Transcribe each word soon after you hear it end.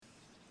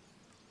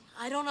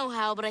I don't know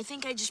how, but I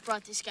think I just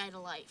brought this guy to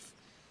life.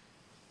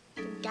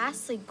 The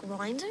ghastly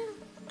grinder?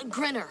 A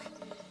grinner.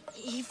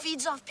 He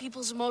feeds off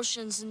people's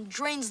emotions and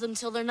drains them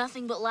till they're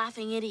nothing but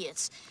laughing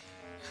idiots.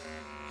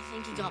 I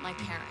think he got my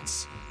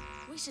parents.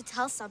 We should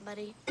tell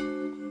somebody.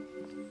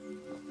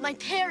 My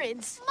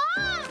parents.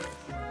 Mom!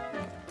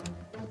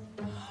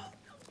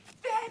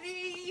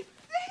 Betty!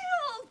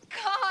 Phil!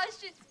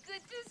 Gosh, it's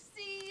good to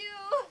see you.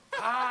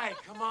 Hi,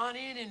 come on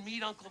in and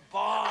meet Uncle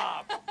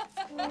Bob.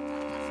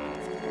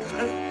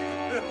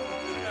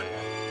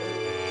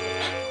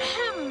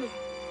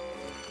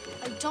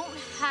 I don't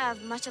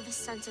have much of a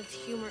sense of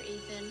humor,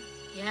 Ethan.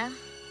 Yeah?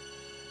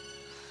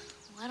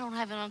 Well, I don't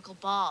have an Uncle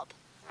Bob.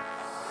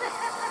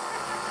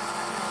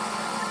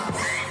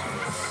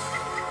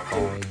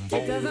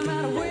 It doesn't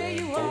matter where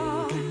you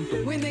are,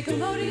 when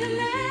Nickelodeon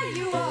land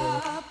you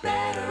are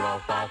better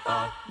off by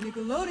far.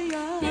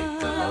 Nickelodeon.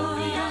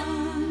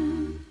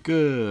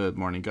 Good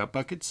morning, Gut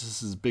Buckets.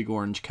 This is Big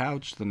Orange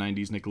Couch, the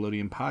 90s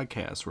Nickelodeon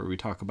podcast, where we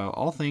talk about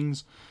all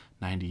things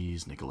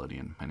 90s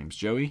Nickelodeon. My name's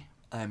Joey.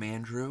 I'm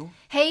Andrew.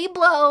 Hey,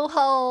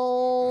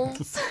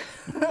 blowholes.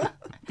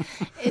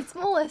 It's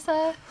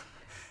Melissa.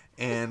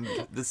 And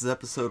this is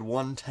episode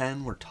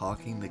 110. We're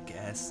talking the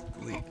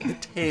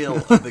tale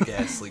of the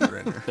ghastly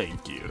grinner.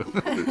 Thank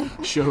you.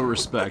 Show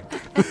respect.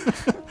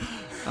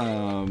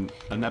 An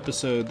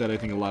episode that I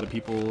think a lot of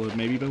people have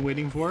maybe been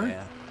waiting for.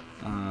 Yeah.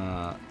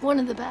 One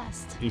of the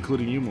best.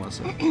 Including you,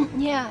 Melissa.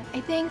 Yeah,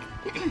 I think,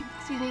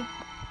 excuse me,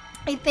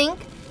 I think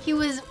he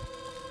was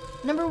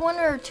number 1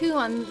 or 2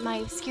 on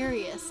my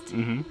scariest.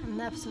 Mm-hmm. On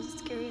the episode of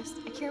scariest.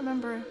 I can't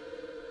remember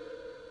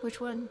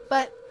which one,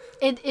 but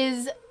it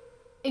is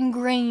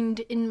ingrained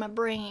in my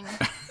brain,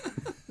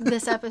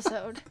 this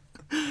episode.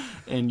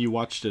 And you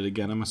watched it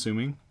again, I'm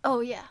assuming? Oh,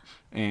 yeah.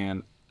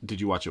 And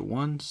did you watch it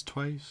once,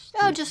 twice?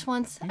 Oh, just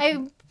once. I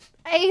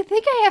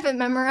think I have it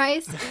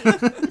memorized,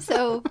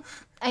 so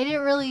I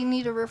didn't really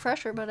need a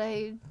refresher, but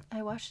I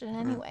watched it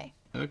anyway.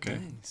 Okay.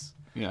 Nice.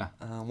 Yeah.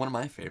 One of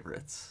my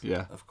favorites.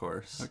 Yeah. Of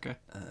course. Okay.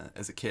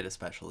 As a kid,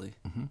 especially.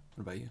 Mm-hmm.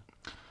 What about you?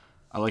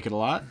 I like it a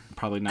lot.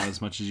 Probably not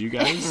as much as you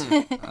guys.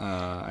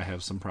 I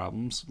have some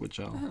problems, which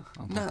I'll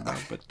talk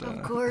about. But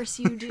Of course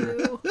you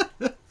do.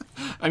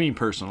 I mean,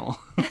 personal.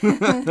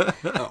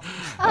 Oh.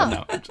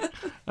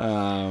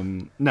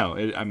 No.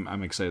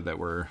 I'm excited that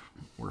we're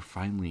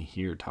finally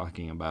here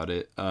talking about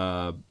it.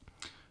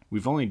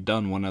 We've only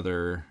done one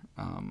other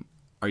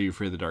Are You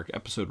Afraid of the Dark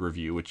episode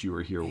review, which you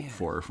were here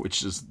for,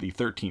 which is the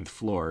 13th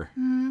floor,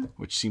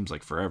 which seems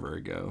like forever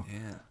ago.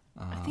 Yeah.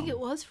 I think it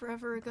was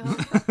forever ago.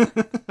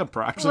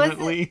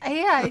 Approximately.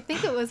 Yeah, I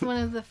think it was one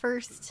of the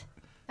first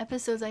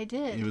episodes I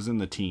did. It was in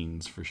the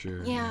teens for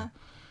sure. Yeah.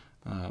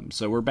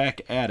 So we're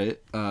back at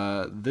it.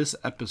 This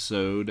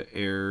episode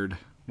aired,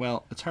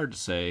 well, it's hard to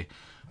say.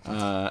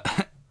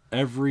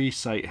 Every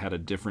site had a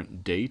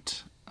different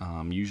date.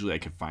 Usually I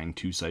could find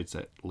 2 sites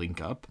that link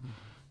up.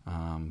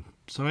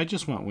 So I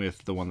just went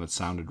with the one that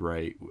sounded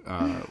right,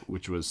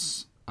 which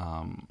was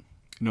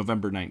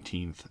November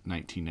 19th,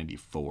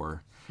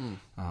 1994.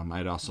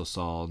 I also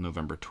saw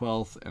November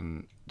 12th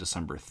and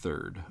December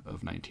 3rd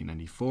of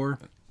 1994.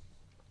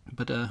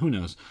 But who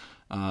knows?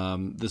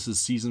 This is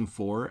Season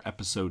 4,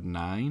 Episode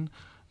 9.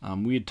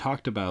 We had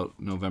talked about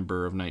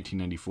November of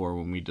 1994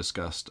 when we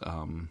discussed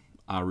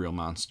Real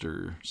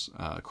Monsters,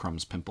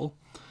 Crumb's Pimple.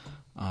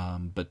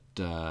 But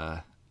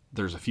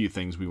there's a few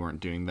things we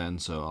weren't doing then,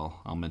 so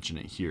I'll mention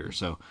it here.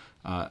 So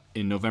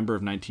in November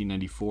of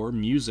 1994,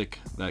 music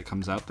that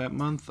comes out that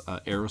month,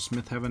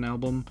 Aerosmith have an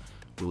album,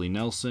 Willie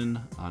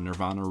Nelson,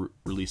 Nirvana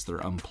released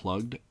their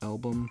Unplugged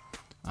album,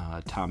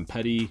 Tom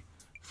Petty,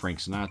 Frank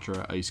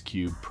Sinatra, Ice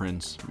Cube,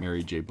 Prince,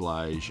 Mary J.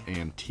 Blige,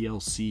 and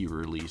TLC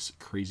release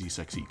Crazy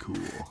Sexy Cool.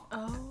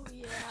 Oh,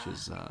 yeah. Which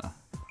is,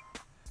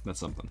 that's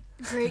something.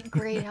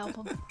 Great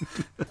album.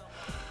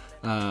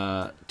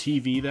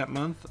 TV that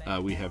month,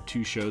 we have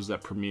 2 shows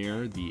that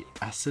premiere. The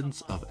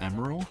Essence of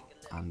Emerald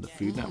on the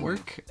Food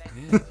Network.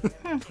 Yeah.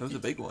 That was a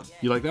big one.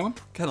 You like that one?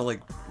 Kind of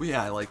like,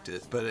 I liked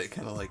it, but it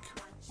kind of like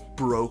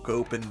broke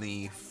open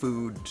the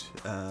food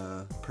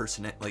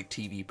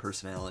TV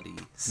personality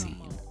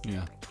scene.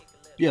 Yeah.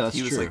 Yeah, that's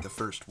true. He was like the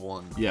first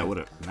one. Yeah,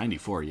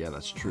 94, yeah,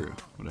 that's true.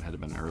 Would have had to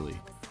been early.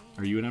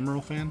 Are you an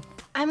Emerald fan?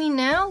 I mean,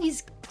 now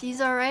he's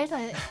all right,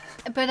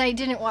 but I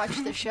didn't watch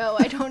the show.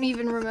 I don't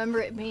even remember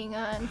it being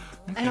on.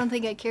 Okay. I don't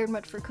think I cared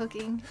much for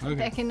cooking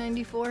back in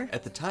 94.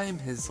 At the time,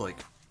 his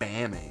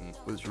bamming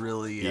was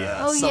really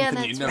that's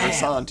something you never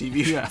saw on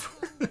TV. Yeah.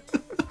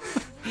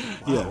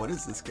 Wow, what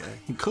is this guy?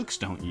 Cooks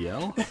don't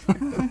yell.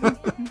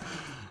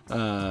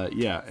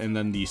 Yeah, and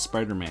then the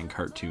Spider-Man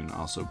cartoon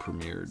also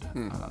premiered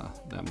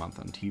that month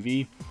on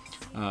TV.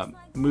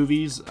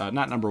 Movies,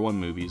 not number 1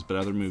 movies, but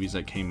other movies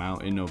that came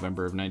out in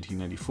November of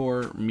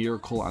 1994.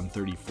 Miracle on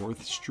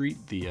 34th Street,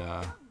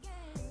 the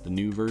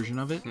new version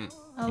of it.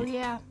 Oh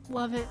yeah,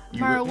 love it.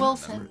 Mara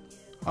Wilson.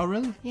 Oh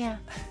really? Yeah.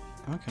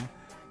 Okay.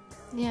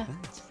 Yeah.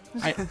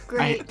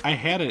 Great. I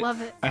had it.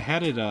 Love it. I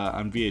had it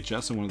on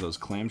VHS in one of those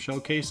clamshell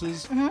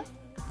cases. Mm-hmm.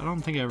 I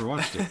don't think I ever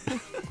watched it.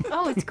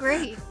 Oh, it's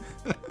great.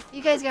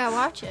 You guys gotta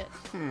watch it.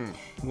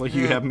 Well,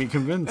 you have me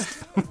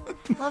convinced.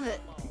 Love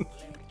it.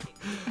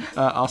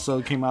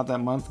 Also came out that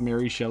month,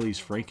 Mary Shelley's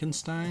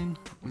Frankenstein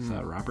with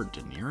Robert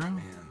De Niro.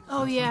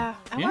 Oh yeah,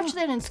 I Yeah. watched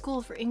that in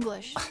school for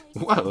English.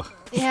 Whoa.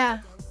 Yeah.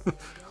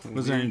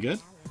 Was that any good?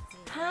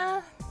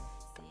 Huh?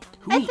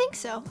 Who, I think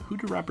so. Who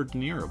did Robert De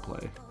Niro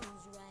play?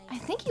 I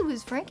think he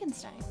was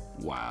Frankenstein.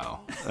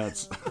 Wow.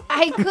 That's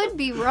I could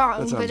be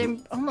wrong, That sounds- but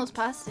I'm almost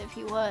positive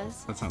he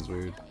was. that sounds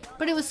weird.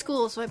 But it was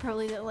school, so I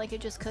probably didn't like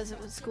it just because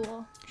it was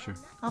school. Sure.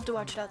 I'll have to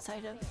watch it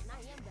outside of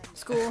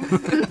school.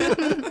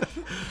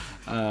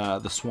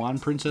 The Swan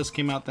Princess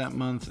came out that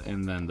month,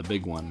 and then the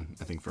big one,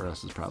 I think for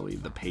us, is probably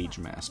The Page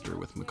Master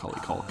with Macaulay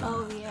Culkin.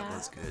 Oh yeah,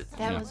 That's good.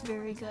 that Yeah. was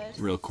very good.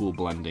 Real cool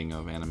blending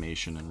of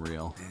animation and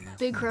real.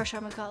 Big crush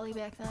on Macaulay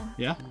back then.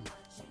 Yeah.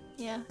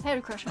 Yeah, I had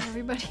a crush on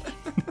everybody.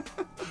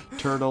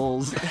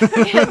 Turtles.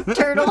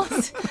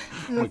 Turtles,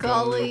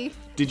 Macaulay.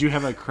 Did you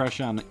have a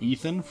crush on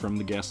Ethan from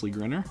The Ghastly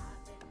Grinner?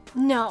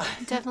 No,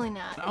 definitely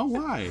not. Oh,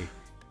 why?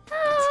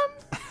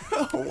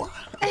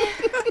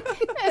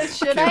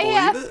 Should I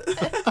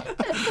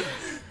have?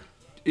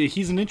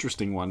 He's an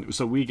interesting one.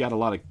 So we got a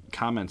lot of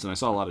comments, and I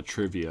saw a lot of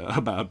trivia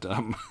about,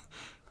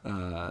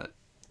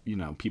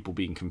 people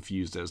being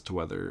confused as to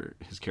whether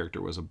his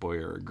character was a boy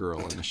or a girl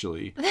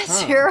initially.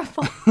 That's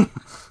terrible. I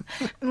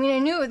mean, I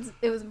knew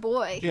it was a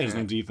boy. Yeah, his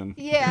name's Ethan.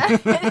 Yeah.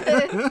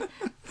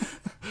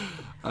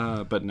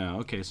 But no,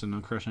 okay, so no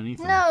crush on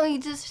Ethan. No, he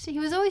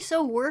was always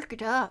so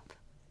worked up.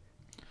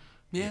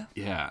 Yeah.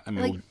 Yeah, I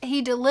mean, Like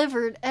he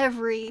delivered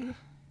every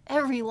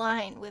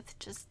line with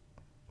just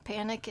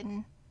panic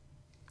and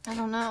I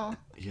don't know.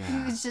 He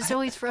yeah, was just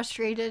always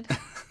frustrated.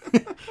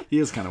 he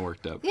is kind of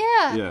worked up.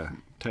 Yeah. Yeah,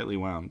 tightly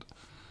wound.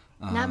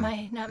 Not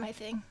my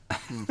thing.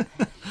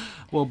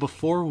 Well,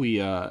 before we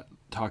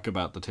talk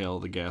about the tale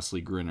of the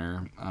Ghastly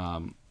Grinner,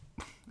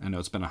 I know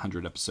it's been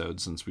 100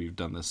 episodes since we've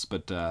done this,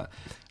 but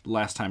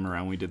last time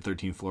around we did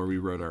 13th Floor. We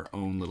wrote our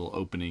own little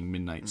opening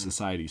Midnight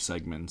Society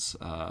segments,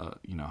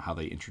 how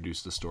they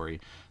introduced the story.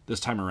 This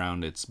time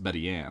around it's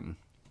Betty Ann,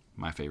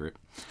 my favorite.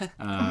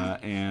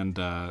 And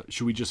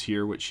should we just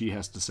hear what she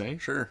has to say?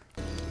 Sure.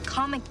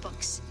 Comic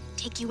books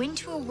take you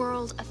into a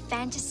world of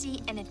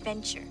fantasy and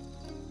adventure.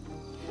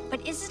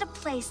 But is it a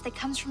place that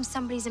comes from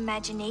somebody's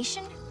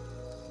imagination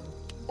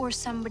or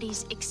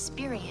somebody's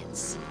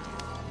experience?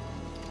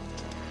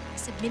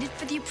 Submitted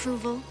for the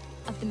approval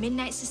of the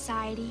Midnight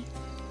Society,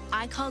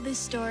 I call this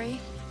story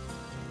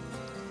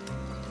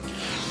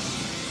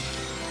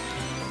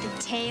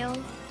The Tale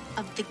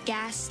of the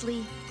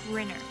Ghastly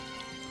Grinner.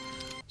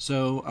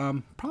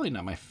 So, probably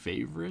not my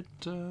favorite.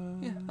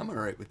 Yeah, I'm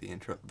alright with the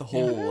intro. The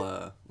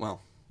whole,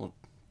 we'll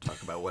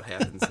talk about what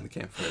happens in the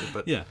campfire,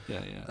 but Yeah.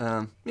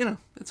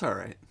 it's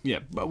alright. Yeah,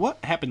 but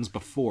what happens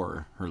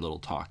before her little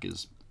talk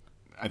is,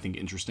 I think,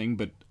 interesting,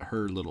 but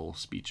her little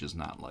speech is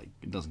not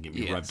it doesn't get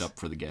me Yes. revved up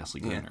for the Ghastly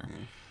Grinner.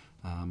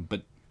 Yeah.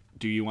 But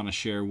do you want to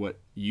share what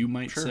you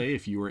might Sure. say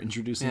if you were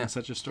introducing Yeah.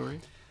 such a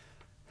story?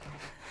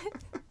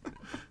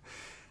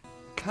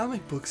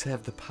 Comic books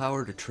have the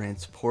power to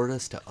transport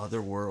us to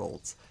other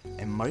worlds,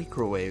 and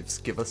microwaves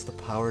give us the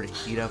power to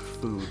heat up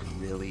food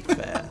really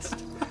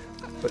fast.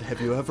 But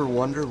have you ever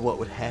wondered what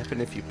would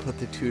happen if you put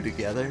the two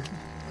together?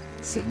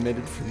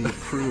 Submitted for the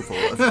approval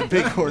of the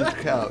Bighorn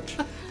Couch,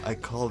 I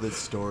call this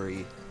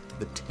story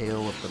The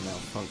Tale of the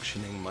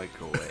Malfunctioning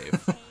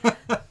Microwave.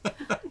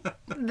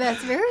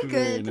 That's very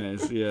good. Very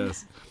nice,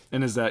 yes.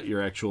 And is that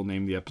your actual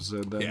name, the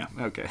episode, then? Yeah.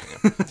 Okay.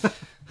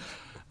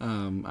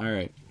 All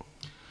right.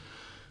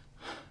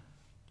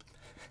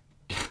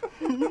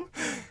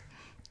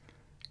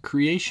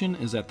 Creation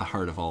is at the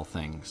heart of all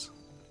things.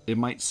 It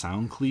might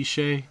sound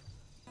cliche,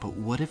 but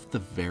what if the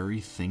very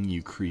thing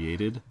you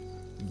created,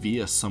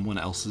 via someone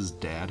else's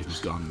dad who's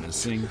gone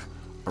missing,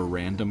 a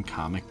random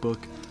comic book,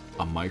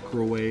 a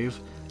microwave,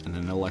 and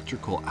an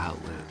electrical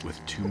outlet with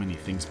too many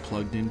things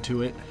plugged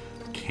into it,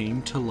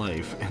 came to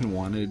life and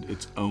wanted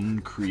its own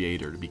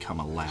creator to become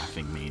a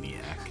laughing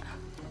maniac?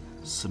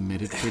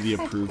 Submitted for the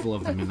approval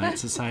of the Midnight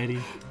Society,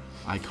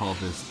 I call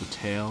this the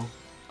tale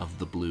of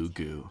the blue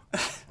goo.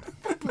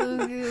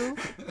 Blue goo.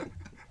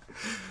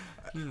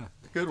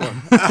 Good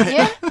one.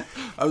 Yeah.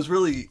 I was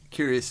really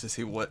curious to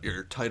see what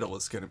your title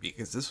was going to be,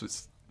 because this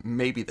was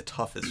maybe the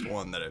toughest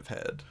one that I've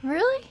had.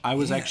 Really? I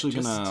was Yeah, actually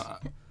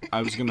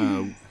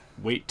gonna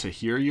wait to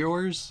hear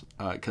yours,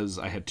 because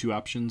I had two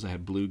options. I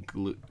had blue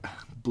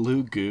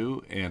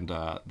goo and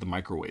the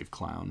microwave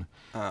clown.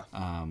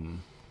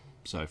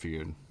 So I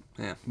figured,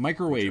 Yeah.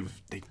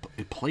 microwave,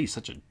 it plays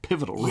such a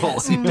pivotal role.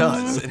 Yes, it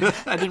does.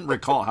 I didn't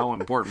recall how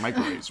important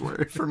microwaves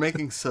were. For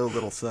making so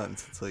little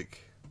sense, it's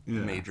like Yeah.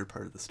 a major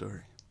part of the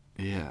story.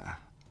 Yeah.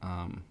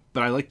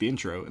 But I like the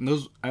intro, and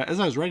those, as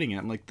I was writing it,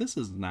 I'm like, this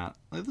is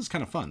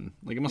kind of fun.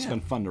 Like, it must have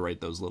been fun to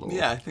write those little,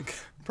 Yeah, I think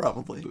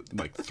probably.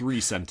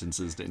 3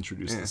 sentences to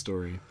introduce the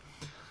story.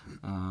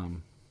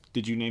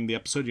 Did you name the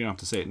episode? You don't have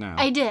to say it now.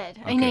 I did.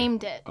 I Okay.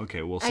 named it.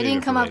 Okay, we'll I save didn't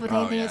it come for up with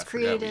later. anything yeah, as I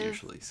forgot we creative.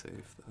 usually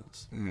save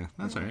those. Yeah,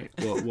 that's all right.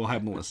 We'll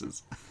have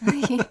Melissa's.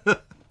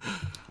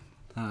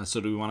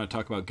 So do we want to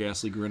talk about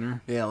Ghastly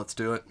Grinner? Yeah, let's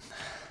do it.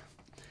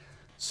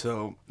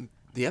 So,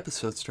 the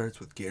episode starts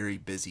with Gary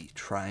busy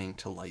trying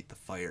to light the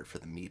fire for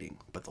the meeting,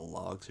 but the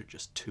logs are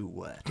just too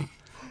wet.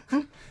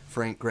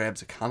 Frank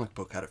grabs a comic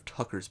book out of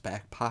Tucker's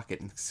back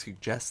pocket and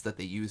suggests that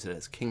they use it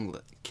as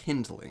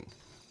kindling.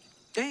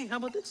 Hey, how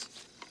about this?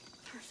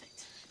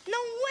 Perfect.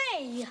 No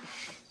way!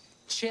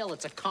 Chill,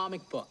 it's a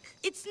comic book.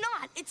 It's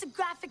not. It's a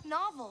graphic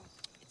novel.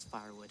 It's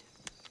firewood.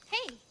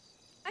 Hey,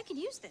 I could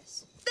use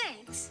this.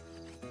 Thanks.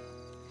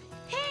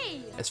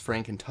 Hey! As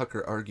Frank and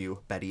Tucker argue,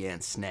 Betty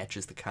Ann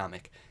snatches the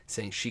comic,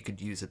 saying she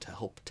could use it to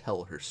help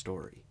tell her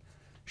story.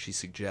 She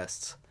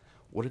suggests,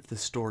 what if the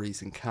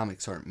stories in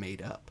comics aren't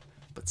made up,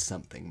 but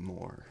something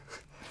more?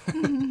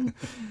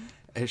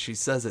 As she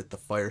says it, the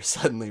fire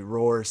suddenly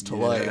roars to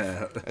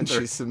life, and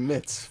she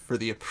submits for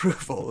the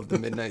approval of the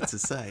Midnight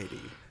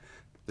Society.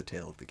 The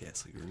Tale of the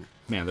Ghastly Grinner.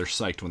 Man, they're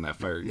psyched when that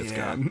fire gets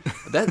gone.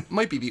 That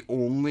might be the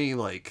only,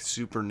 like,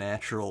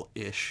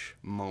 supernatural-ish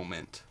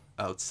moment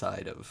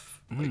outside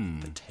of,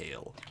 like, the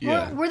tale.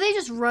 Yeah. Were they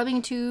just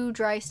rubbing two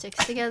dry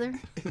sticks together?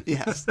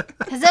 Yes.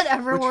 Has that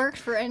ever worked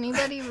for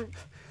anybody?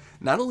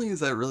 Not only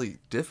is that really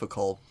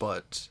difficult,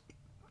 but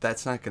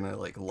that's not going to,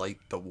 like, light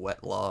the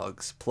wet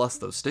logs. Plus,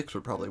 those sticks were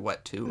probably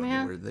wet, too. I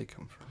mean, where did they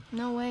come from?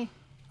 No way.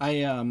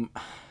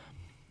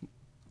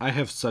 I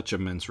have such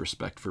immense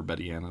respect for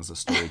Betty Ann as a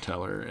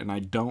storyteller, and I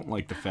don't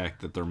like the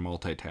fact that they're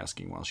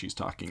multitasking while she's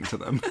talking to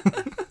them.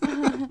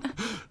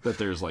 That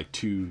there's like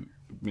two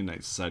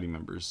Midnight Society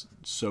members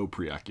so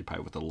preoccupied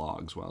with the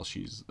logs while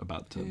she's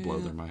about to blow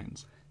their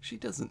minds. She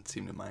doesn't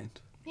seem to mind.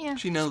 Yeah,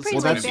 she knows.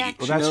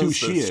 That's who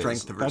she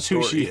is. That's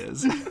who she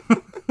is.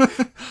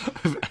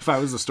 If I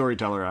was a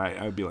storyteller,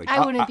 I would be like,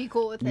 I wouldn't be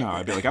cool with it. No,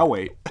 I'd be like, I'll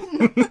wait.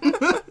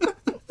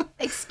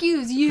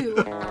 Excuse you.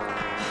 All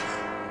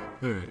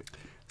right.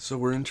 So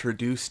we're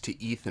introduced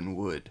to Ethan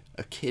Wood,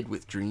 a kid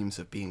with dreams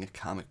of being a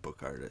comic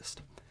book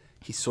artist.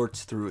 He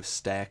sorts through a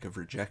stack of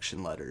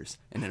rejection letters,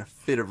 and in a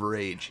fit of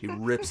rage, he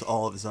rips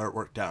all of his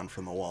artwork down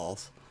from the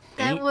walls.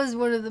 That was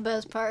one of the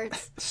best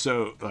parts.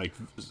 So, like,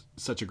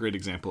 such a great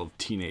example of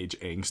teenage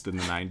angst in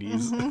the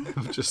 90s,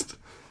 of just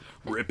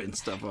ripping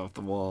stuff off the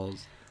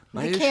walls.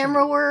 The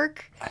camera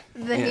work,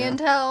 the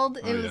handheld,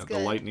 it was good.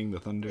 The lightning, the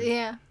thunder.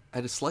 Yeah. I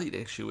had a slight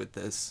issue with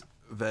this,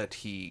 that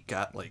he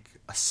got, like,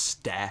 a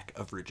stack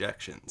of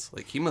rejections.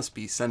 Like, he must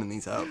be sending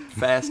these out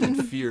fast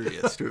and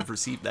furious to have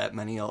received that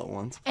many all at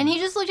once. And he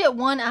just looked at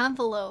one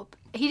envelope.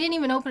 He didn't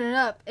even open it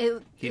up.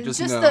 He it just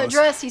was knows. The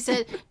address. He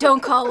said,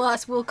 "Don't call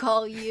us, we'll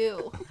call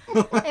you."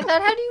 I thought,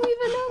 how do you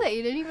even know that?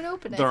 You didn't even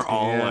open it. They're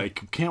all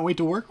like, can't wait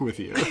to work with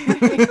you.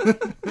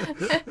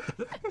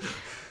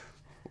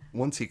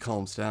 Once he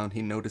calms down,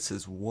 he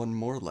notices one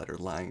more letter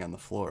lying on the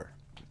floor.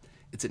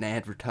 It's an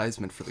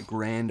advertisement for the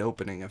grand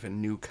opening of a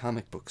new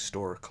comic book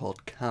store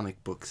called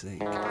Comic Books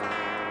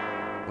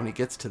Inc. When he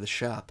gets to the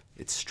shop,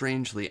 it's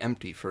strangely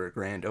empty for a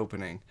grand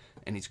opening,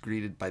 and he's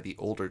greeted by the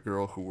older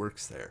girl who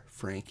works there,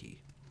 Frankie.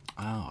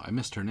 Oh, I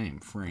missed her name,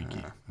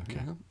 Frankie.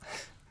 Okay.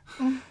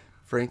 Yeah.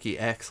 Frankie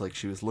acts like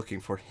she was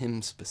looking for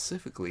him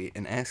specifically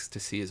and asks to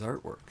see his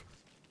artwork.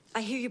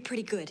 I hear you're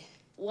pretty good.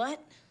 What?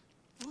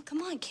 Well,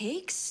 come on,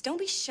 Cakes. Don't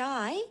be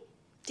shy.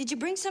 Did you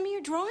bring some of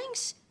your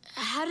drawings?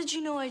 How did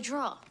you know I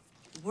draw?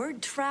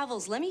 Word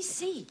travels. Let me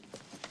see.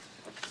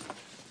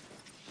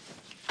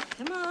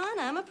 Come on,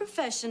 I'm a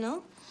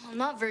professional. I'm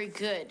not very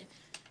good.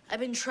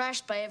 I've been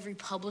trashed by every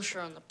publisher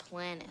on the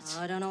planet.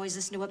 Oh, don't always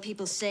listen to what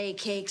people say,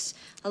 Cakes.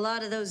 A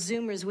lot of those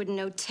Zoomers wouldn't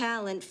know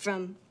talent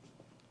from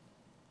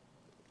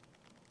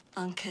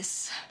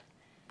Uncas.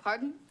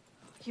 Pardon?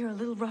 You're a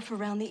little rough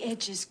around the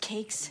edges,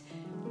 Cakes.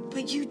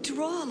 But you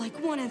draw like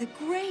one of the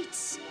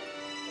greats.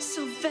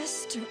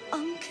 Sylvester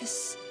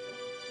Uncas.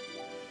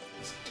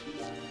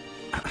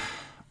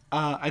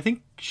 I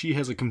think she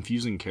has a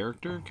confusing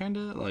character, kind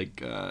of.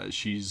 Like,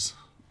 she's...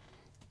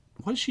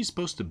 What is she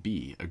supposed to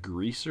be? A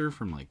greaser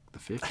from, like, the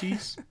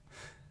 50s? Is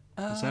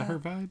that her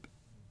vibe?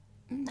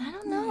 I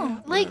don't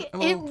know. Like, I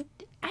thought it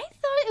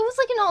was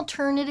like an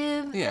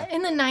alternative. Yeah.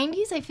 In the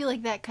 90s, I feel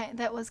like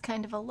that was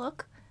kind of a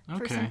look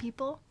for some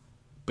people.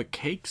 But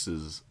Cakes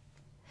is...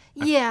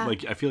 Yeah.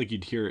 I feel like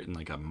you'd hear it in,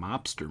 like, a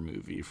mobster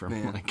movie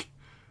from, like,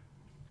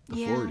 the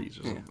 40s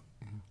or something.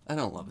 I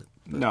don't love it.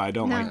 No, I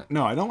don't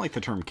I don't like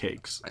the term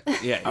cakes.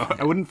 Yeah.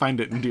 I wouldn't find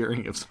it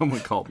endearing if someone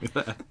called me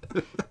that.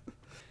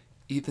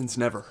 Ethan's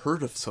never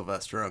heard of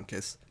Sylvester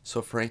Uncas,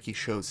 so Frankie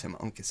shows him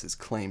Uncas's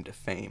claim to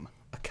fame.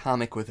 A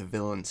comic with a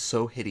villain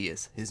so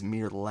hideous, his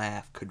mere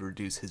laugh could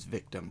reduce his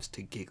victims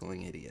to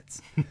giggling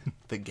idiots.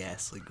 The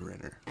Ghastly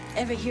Grinner.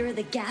 Ever hear of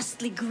the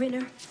Ghastly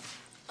Grinner?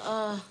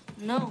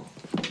 No.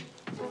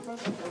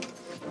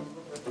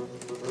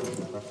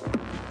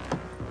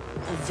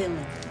 A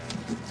villain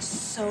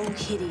so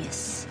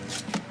hideous,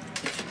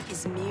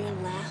 his mere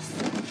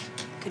laugh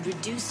could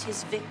reduce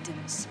his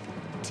victims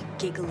to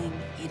giggling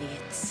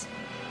idiots.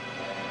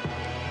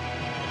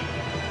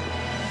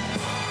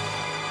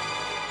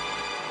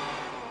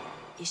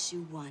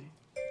 Issue 1,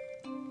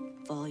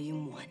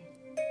 Volume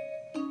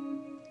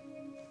 1.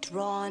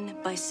 Drawn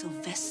by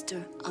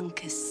Sylvester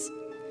Uncas.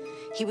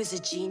 He was a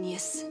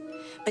genius,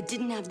 but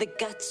didn't have the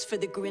guts for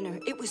the grinner.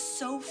 It was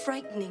so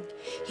frightening.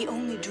 He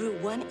only drew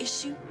one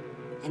issue,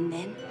 and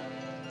then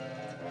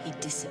he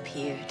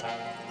disappeared.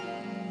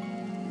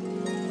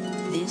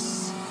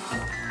 This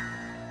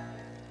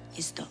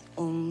is the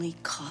only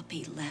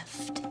copy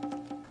left.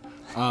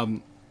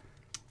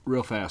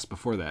 Real fast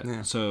before that.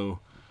 Yeah. So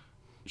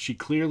she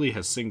clearly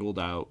has singled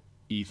out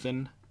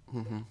Ethan.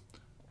 Mm-hmm.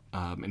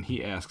 And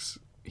he asks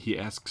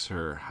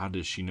her, how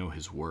does she know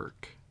his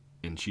work?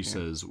 And she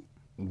says,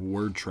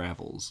 word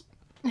travels.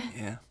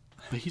 Yeah.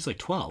 But he's like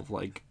 12.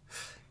 Like,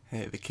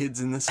 hey, the kids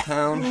in this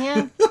town.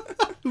 Yeah.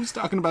 Who's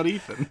talking about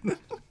Ethan?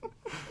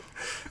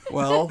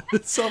 Well,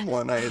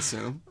 someone, I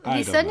assume.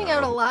 He's sending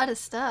out a lot of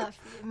stuff.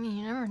 I mean,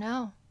 you never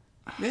know.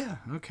 Yeah.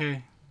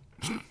 Okay.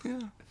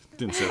 Yeah.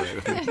 Didn't say right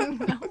with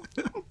me.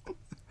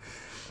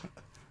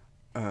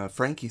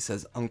 Frankie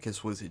says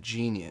Uncas was a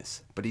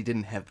genius, but he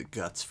didn't have the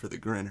guts for the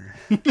grinner.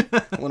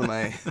 One of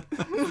my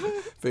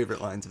favorite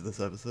lines of this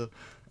episode.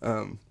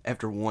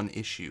 After one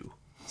issue,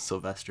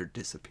 Sylvester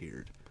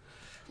disappeared.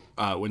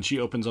 When she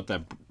opens up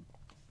that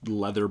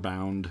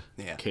leather-bound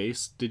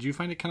case, did you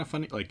find it kind of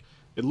funny? Like,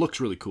 it looks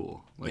really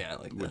cool. Like, yeah,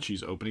 like what that.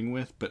 she's opening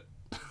with, but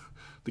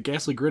the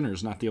Ghastly Grinner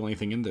is not the only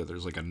thing in there.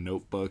 There's like a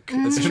notebook.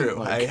 That's true.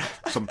 Like,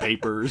 some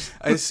papers.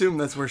 I assume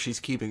that's where she's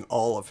keeping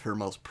all of her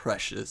most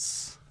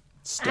precious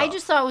stuff. I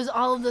just thought it was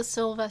all of the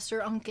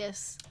Sylvester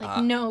Uncas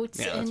notes.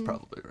 Yeah, that's and...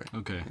 probably right.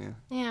 Okay.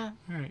 Yeah.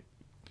 All right.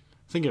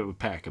 I think it would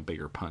pack a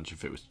bigger punch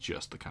if it was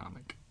just the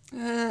comic.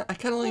 I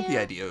kind of like the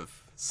idea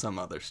of some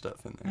other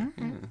stuff in there.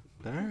 Mm-hmm.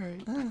 All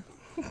right.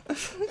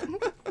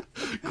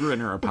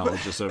 Grinner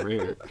apologist over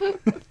here.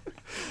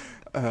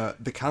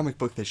 The comic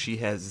book that she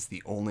has is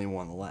the only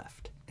one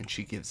left, and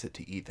she gives it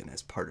to Ethan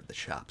as part of the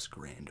shop's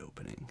grand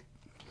opening,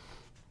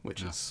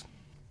 which is,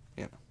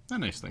 a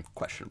nice thing.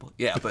 Questionable.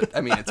 Yeah, but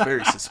I mean, it's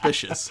very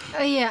suspicious.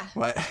 Yeah.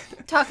 What?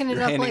 Talking it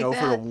You're up handing like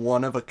over that. a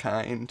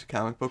one-of-a-kind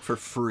comic book for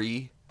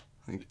free?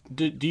 Like,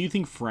 do you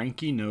think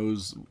Frankie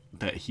knows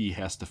that he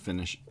has to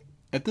finish...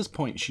 At this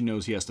point, she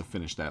knows he has to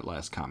finish that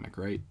last comic,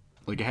 right?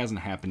 Like, it hasn't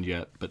happened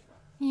yet, but...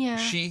 Yeah.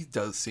 She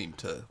does seem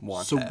to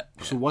want so, that.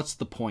 So what's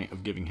the point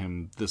of giving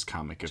him this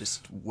comic? If...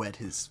 Just whet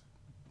his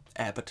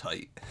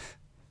appetite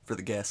for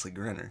the Ghastly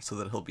Grinner so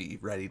that he'll be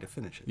ready to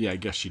finish it. Yeah, I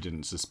guess she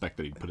didn't suspect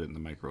that he'd put it in the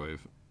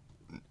microwave.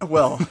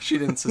 Well, she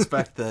didn't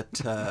suspect that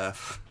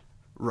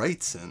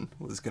Wrightson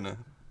was going to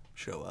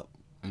show up.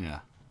 Yeah.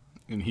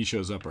 And he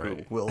shows up,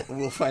 right? We'll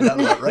find out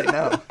about right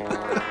now.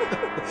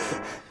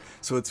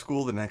 So at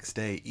school the next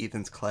day,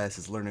 Ethan's class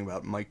is learning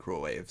about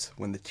microwaves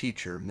when the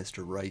teacher,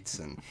 Mr.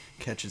 Wrightson,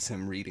 catches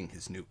him reading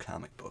his new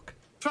comic book.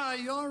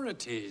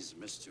 Priorities,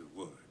 Mr.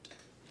 Wood.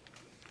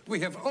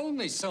 We have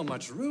only so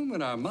much room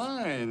in our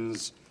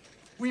minds.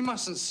 We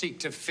mustn't seek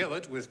to fill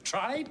it with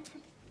tripe.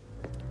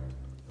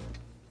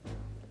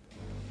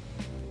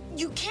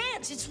 You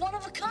can't. It's one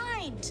of a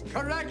kind.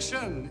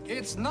 Correction.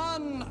 It's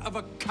none of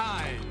a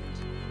kind.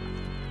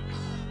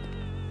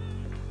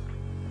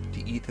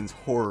 To Ethan's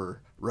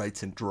horror,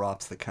 Wrightson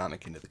drops the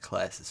comic into the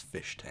class's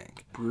fish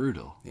tank.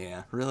 Brutal.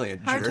 Yeah, really a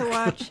Hard jerk. to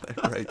watch.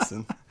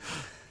 Wrightson.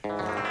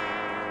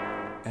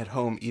 At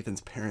home,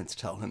 Ethan's parents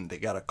tell him they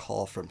got a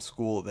call from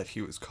school that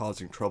he was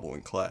causing trouble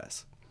in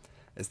class.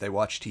 As they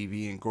watch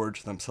TV and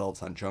gorge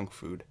themselves on junk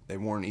food, they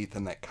warn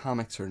Ethan that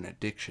comics are an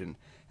addiction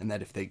and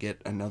that if they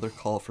get another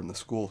call from the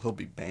school, he'll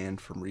be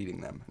banned from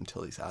reading them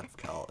until he's out of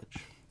college.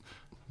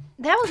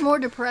 That was more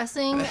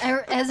depressing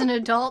as an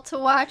adult to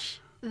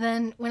watch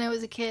than when I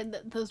was a kid,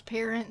 those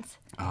parents.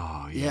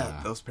 Oh, Yeah,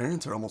 those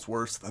parents are almost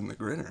worse than the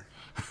Grinner.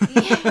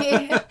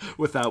 Yeah.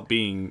 Without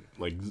being,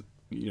 like,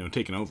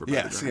 taken over by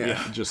Yes, the Grinner.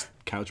 yeah. Just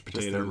couch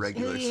potatoes. Just their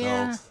regular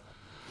Yeah. selves.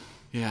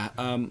 Yeah,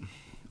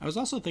 I was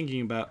also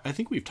thinking about, I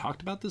think we've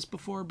talked about this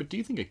before, but do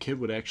you think a kid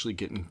would actually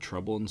get in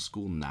trouble in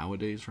school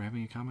nowadays for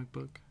having a comic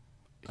book?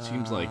 It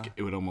seems like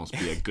it would almost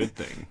be a good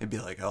thing. It'd be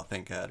like, oh,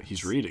 thank God.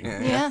 He's reading.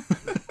 Yeah.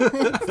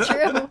 It's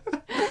true.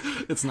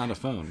 It's not a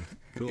phone.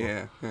 Cool.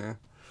 Yeah.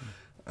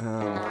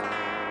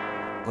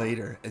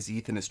 Later, as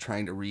Ethan is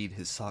trying to read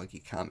his soggy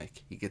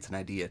comic, he gets an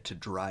idea to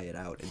dry it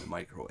out in the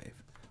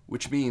microwave,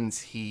 which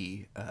means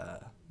he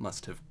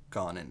must have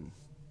gone and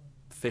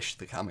fished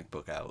the comic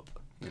book out,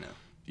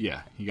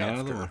 Yeah, he got out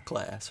of the after way.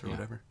 class or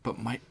whatever. But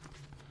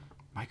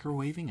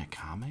microwaving a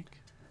comic?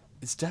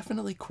 It's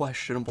definitely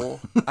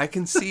questionable. I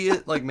can see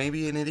it, like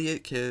maybe an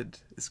idiot kid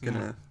is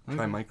gonna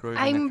try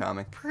microwaving a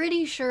comic. I'm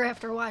pretty sure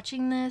after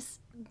watching this,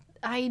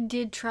 I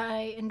did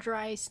try and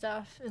dry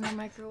stuff in the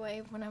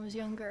microwave when I was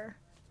younger.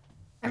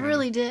 I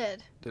really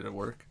did. Did it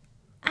work?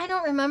 I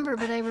don't remember,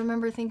 but I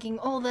remember thinking,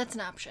 oh, that's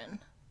an option.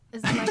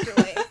 Is the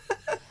microwave.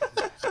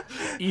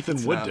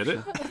 Ethan Wood did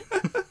it.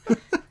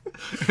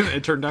 And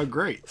it turned out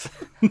great.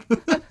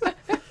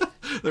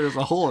 There's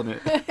a hole in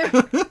it. I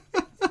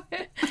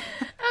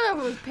don't know if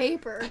it was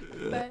paper,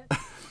 but...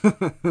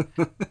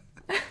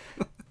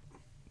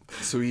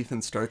 So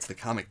Ethan starts the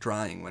comic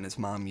drying when his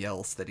mom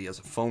yells that he has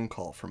a phone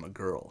call from a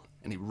girl,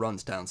 and he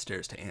runs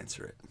downstairs to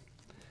answer it.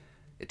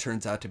 It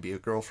turns out to be a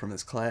girl from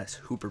his class,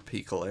 Hooper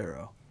P.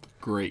 Calero.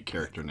 Great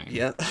character name.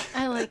 Yeah.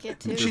 I like it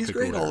too. She's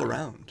great all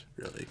around,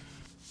 really.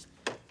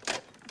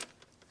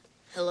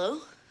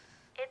 Hello?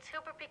 It's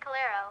Hooper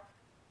Piccolero.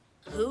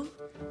 Who?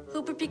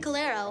 Hooper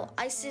Piccolero.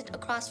 I sit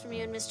across from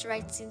you in Mr.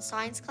 Wright's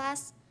science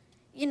class.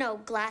 You know,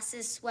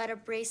 glasses, sweater,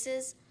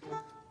 braces.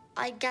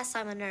 I guess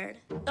I'm a nerd.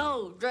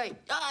 Oh, right.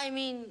 I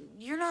mean,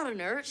 you're not a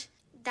nerd.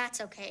 That's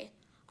okay.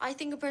 I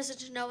think a person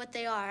should know what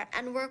they are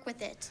and work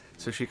with it.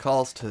 So she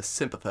calls to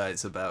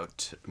sympathize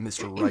about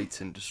Mr.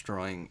 Wright's in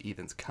destroying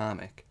Ethan's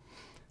comic.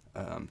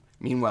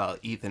 Meanwhile,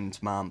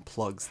 Ethan's mom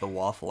plugs the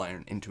waffle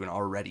iron into an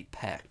already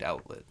packed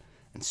outlet,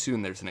 and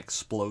soon there's an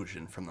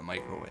explosion from the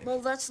microwave. Well,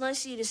 that's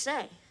nice of you to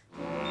say.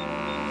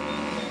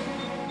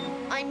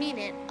 I mean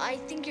it. I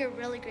think you're a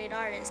really great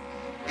artist.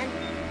 And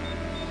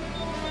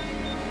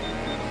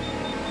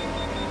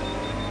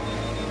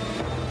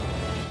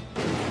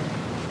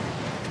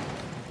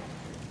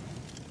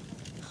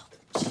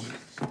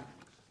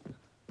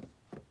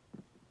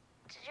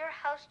Did your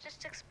house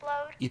just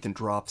explode? Ethan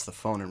drops the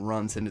phone and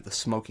runs into the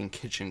smoking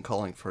kitchen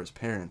calling for his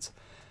parents.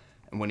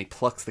 And when he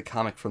plucks the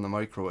comic from the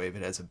microwave,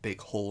 it has a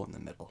big hole in the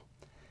middle.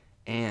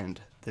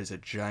 And there's a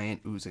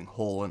giant oozing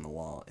hole in the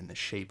wall in the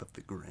shape of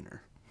the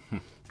Grinner.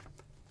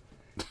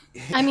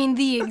 I mean,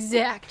 the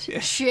exact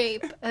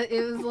shape.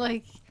 It was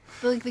like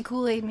the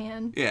Kool-Aid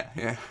Man.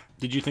 Yeah.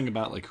 Did you think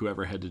about like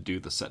whoever had to do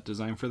the set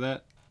design for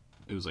that?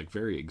 It was like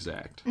very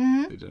exact.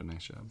 Mhm. They did a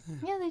nice job.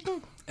 Yeah, they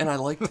did. And I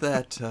liked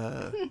that.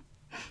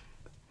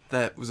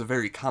 That was a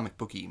very comic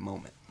booky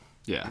moment.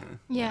 Yeah.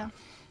 Yeah.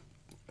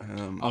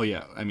 Oh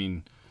yeah. I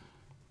mean,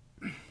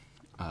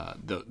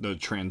 the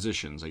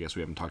transitions. I guess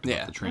we haven't talked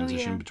about the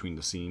transition between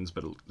the scenes,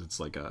 but it's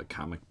like a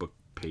comic book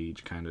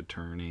page kind of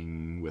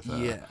turning with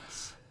a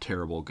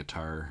terrible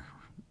guitar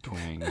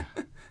twang.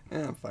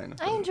 Yeah, I'm fine.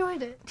 I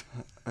enjoyed it.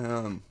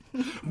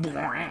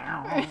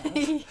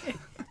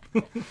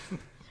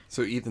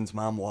 So Ethan's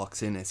mom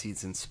walks in as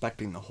he's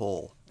inspecting the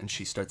hole, and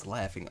she starts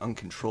laughing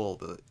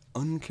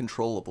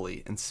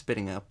uncontrollably and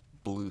spitting up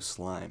blue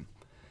slime.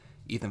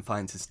 Ethan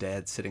finds his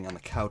dad sitting on the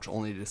couch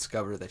only to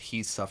discover that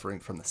he's suffering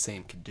from the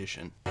same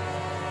condition.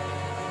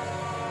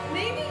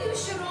 Maybe you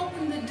should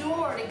open the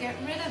door to get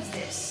rid of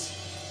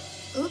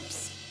this.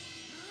 oops.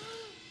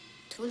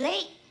 Too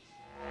late.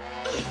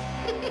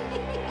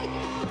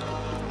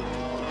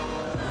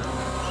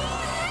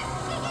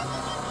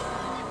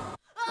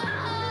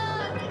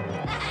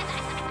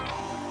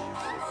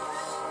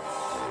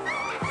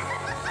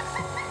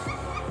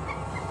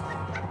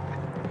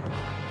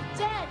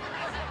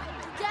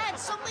 Dad,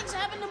 something's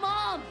happened to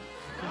Mom.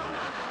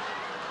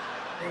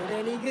 Heard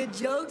any good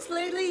jokes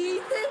lately,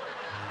 Ethan?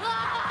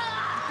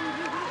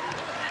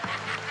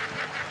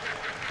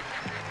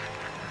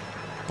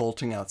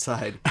 Bolting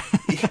outside.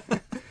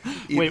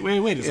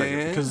 Wait a second,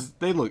 Yeah. because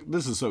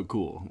this is so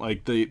cool.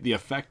 Like the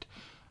effect,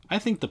 I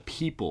think the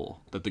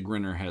people that the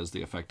Grinner has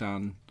the effect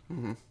on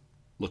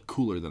look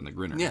cooler than the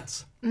Grinner.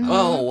 Yes.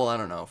 Oh, well, I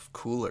don't know if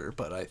cooler,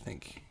 but I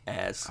think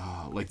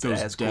like it's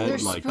those as dead, They're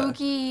like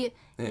spooky.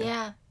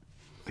 Yeah.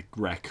 like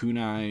raccoon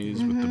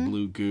eyes with the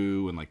blue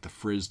goo and like the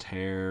frizzed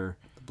hair.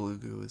 The blue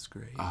goo is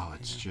great. Oh,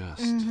 it's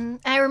just.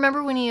 I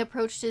remember when he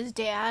approached his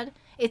dad,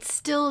 it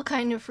still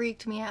kind of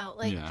freaked me out.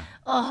 Like,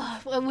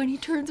 when he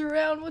turns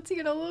around, what's he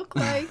going to look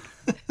like?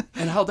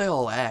 And how they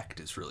all act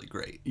is really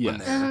great when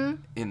Yes. they're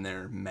in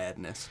their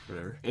madness,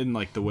 whatever. And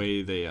like the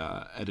way they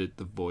edit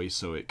the voice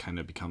so it kind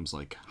of becomes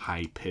like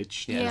high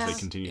pitched as they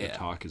continue to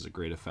talk is a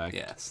great effect.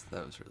 Yes,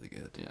 that was really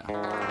good.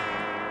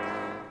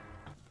 Yeah.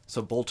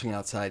 So bolting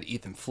outside,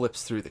 Ethan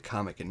flips through the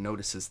comic and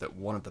notices that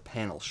one of the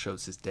panels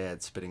shows his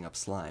dad spitting up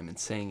slime and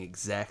saying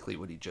exactly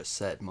what he just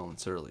said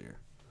moments earlier.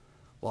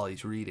 While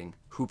he's reading,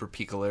 Hooper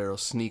Piccolero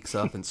sneaks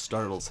up and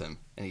startles him,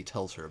 and he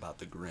tells her about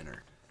the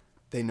Grinner.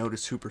 They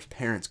notice Hooper's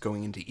parents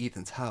going into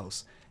Ethan's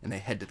house, and they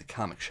head to the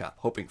comic shop,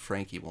 hoping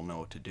Frankie will know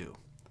what to do.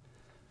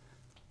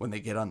 When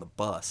they get on the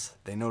bus,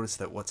 they notice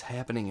that what's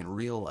happening in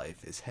real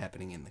life is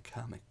happening in the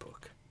comic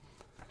book.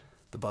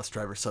 The bus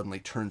driver suddenly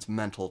turns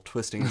mental,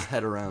 twisting his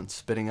head around,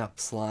 spitting up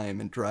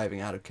slime, and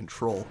driving out of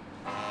control.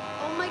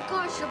 Oh my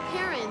gosh, your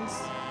parents.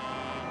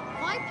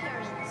 My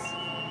parents.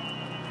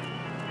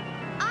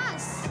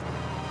 Us.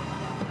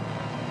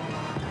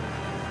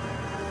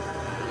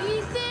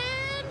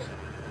 Ethan!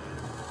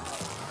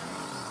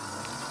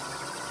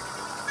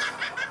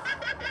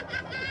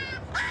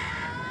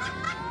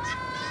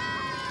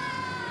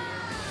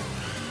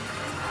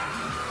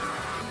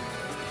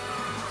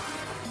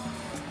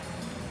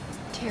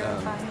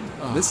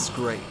 Terrifying. This is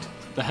great.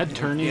 The head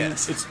turning.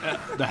 Yes. It's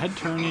the head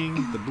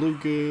turning, the blue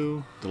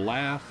goo, the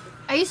laugh.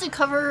 I used to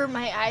cover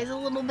my eyes a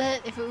little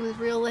bit if it was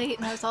real late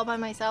and I was all by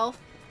myself.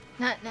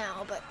 Not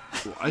now, but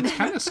It's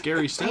kind of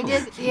scary still. I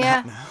did.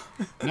 Yeah.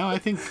 No, I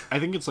think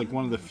it's like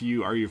one of the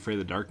few Are You Afraid of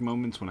the Dark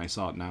moments when I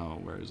saw it now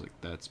where I was like,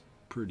 that's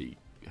pretty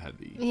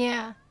heavy.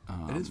 Yeah.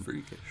 It is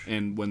freakish.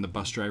 And when the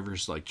bus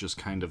driver's like just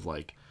kind of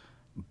like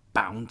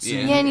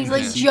bouncing. Yeah, and he's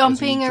like as he-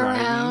 jumping as he's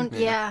driving. around.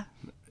 Yeah.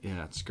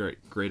 Yeah, it's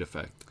great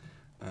effect.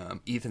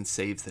 Ethan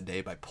saves the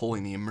day by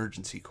pulling the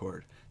emergency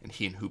cord, and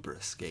he and Hooper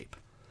escape.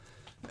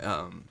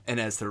 And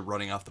as they're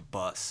running off the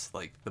bus,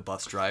 like the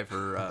bus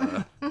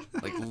driver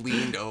like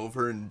leaned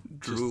over and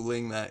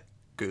drooling that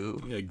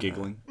goo. Yeah,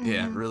 giggling.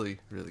 Yeah, really,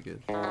 really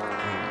good.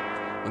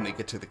 When they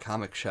get to the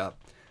comic shop,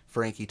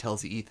 Frankie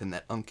tells Ethan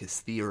that Uncas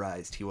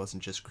theorized he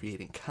wasn't just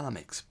creating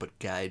comics, but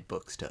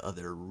guidebooks to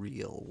other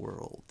real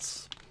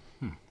worlds.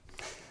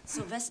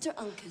 Sylvester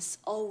Uncas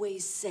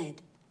always said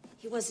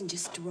he wasn't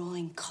just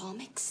drawing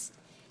comics.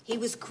 He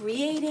was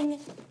creating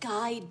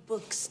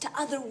guidebooks to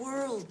other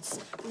worlds,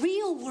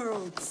 real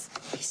worlds.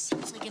 He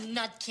seems like a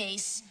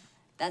nutcase.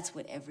 That's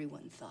what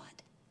everyone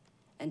thought,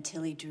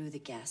 until he drew the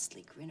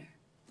ghastly grinner.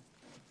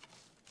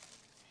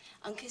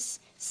 Uncas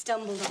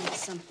stumbled onto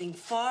something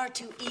far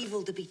too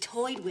evil to be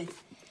toyed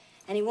with,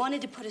 and he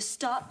wanted to put a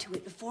stop to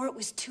it before it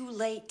was too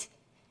late.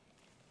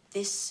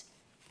 This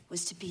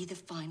was to be the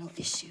final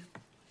issue.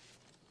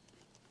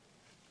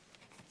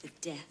 The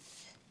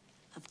death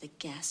of the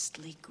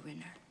ghastly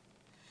grinner.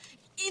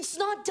 It's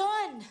not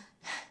done.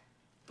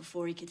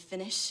 Before he could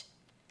finish,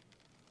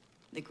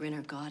 the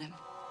grinner got him.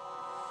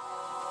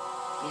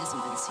 He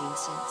hasn't been seen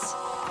since.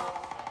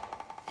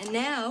 And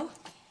now,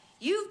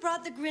 you've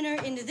brought the grinner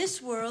into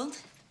this world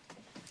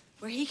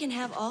where he can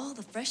have all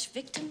the fresh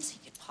victims he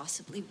could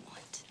possibly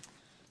want.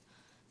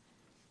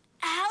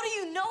 How do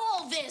you know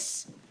all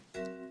this?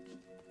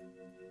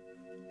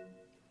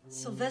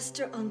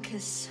 Sylvester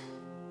Uncas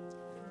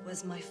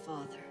was my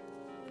father.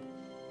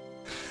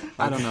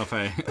 I don't know if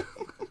I...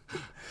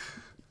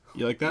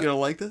 You like that? You don't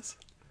like this?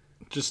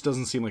 Just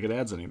doesn't seem like it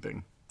adds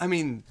anything. I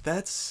mean,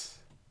 that's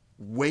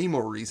way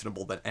more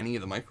reasonable than any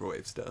of the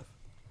microwave stuff.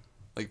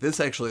 Like, this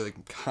actually,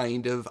 like,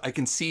 kind of... I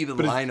can see the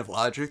line of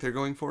logic they're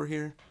going for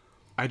here.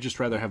 I'd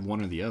just rather have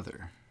one or the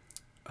other.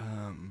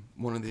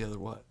 One or the other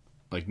what?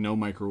 Like, no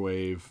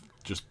microwave,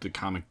 just the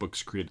comic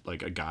books create,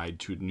 like, a guide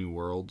to new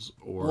worlds,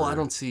 or... Well, I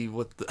don't see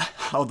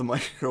how the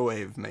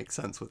microwave makes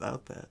sense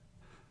without that.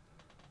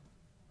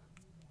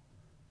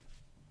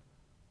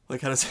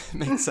 Like, how does it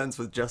make sense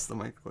with just the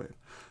microwave?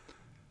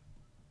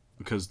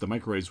 Because the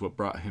microwave's what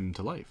brought him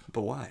to life.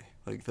 But why?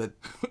 Like, that...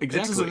 Exactly. It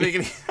doesn't make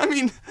any... I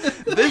mean,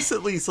 this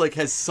at least, like,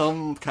 has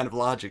some kind of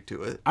logic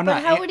to it. I'm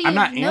not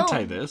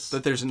anti this.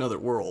 That there's another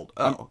world.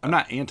 Oh. I'm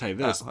not anti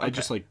this. Okay. I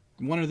just like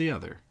one or the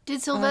other.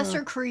 Did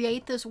Sylvester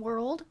create this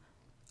world?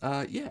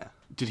 Yeah.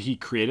 Did he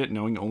create it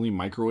knowing only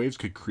microwaves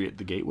could create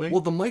the gateway?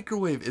 Well, the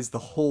microwave is the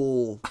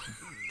whole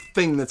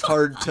thing that's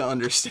hard to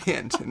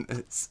understand in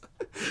this.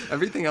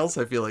 Everything else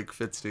I feel like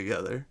fits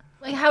together.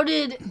 Like, how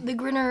did the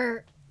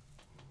grinner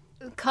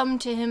come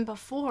to him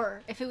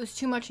before if it was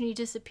too much and he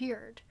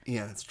disappeared?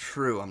 Yeah, it's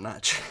true. I'm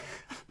not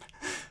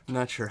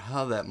sure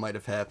how that might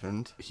have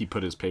happened. He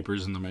put his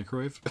papers in the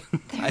microwave.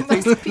 I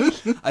think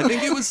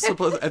it's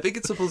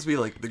supposed to be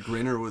like the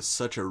grinner was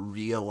such a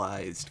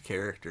realized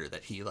character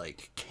that he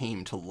like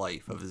came to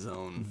life of his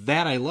own.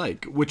 That I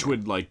like, which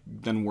would like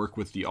then work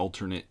with the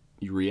alternate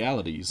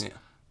realities.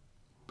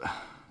 Yeah.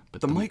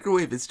 But the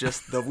microwave is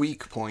just the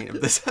weak point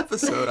of this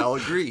episode. I'll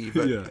agree.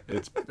 But... Yeah,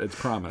 it's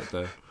prominent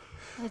though.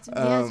 It's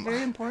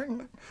very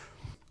important.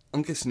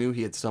 Uncas knew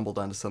he had stumbled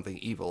onto something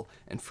evil,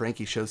 and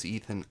Frankie shows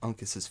Ethan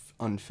Uncas's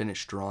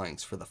unfinished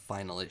drawings for the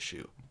final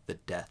issue, The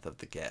Death of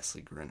the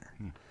Ghastly Grinner.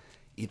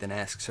 Ethan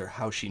asks her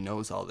how she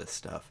knows all this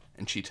stuff,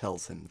 and she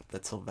tells him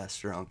that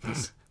Sylvester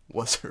Uncas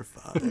was her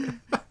father.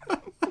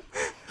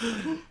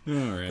 All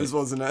right. This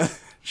wasn't a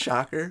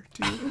shocker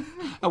to you?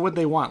 Would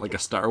they want like a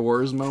Star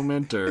Wars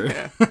moment, or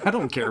Yeah. I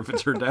don't care if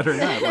it's her dad or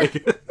not.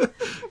 Like,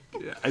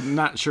 I'm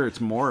not sure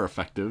it's more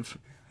effective.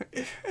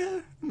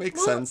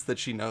 Makes sense that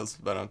she knows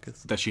about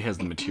Uncas. That she has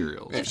the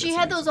materials. If she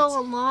had those all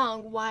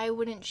along, why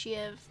wouldn't she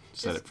have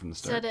said it from the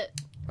start? Said it.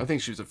 I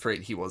think she was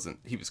afraid he was going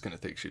to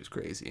think she was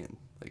crazy, and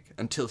like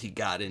until he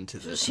got into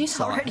this. She's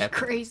already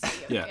crazy.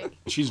 Okay. Yeah,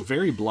 she's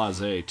very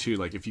blasé too.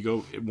 Like if you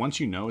go once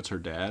you know it's her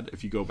dad,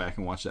 if you go back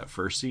and watch that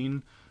first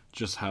scene,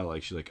 just how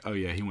like she's like, oh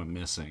yeah, he went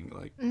missing.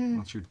 Like,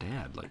 well, it's your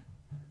dad. Like.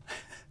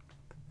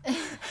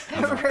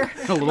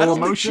 A little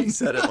emotion. She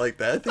said it like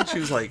that. I think she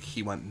was like,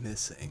 he went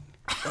missing.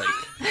 Like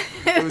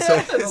it was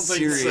like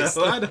serious.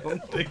 I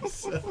don't think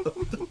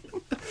so.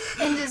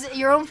 And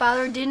your own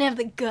father didn't have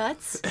the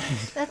guts?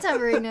 That's not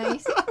very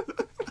nice.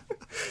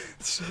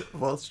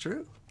 Well, it's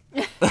true.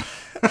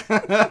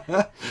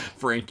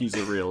 Frankie's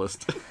a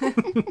realist.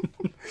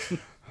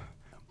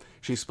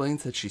 She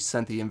explains that she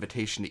sent the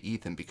invitation to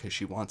Ethan because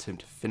she wants him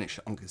to finish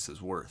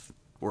Uncas's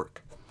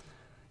work.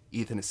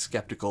 Ethan is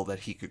skeptical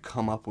that he could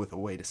come up with a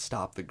way to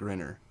stop the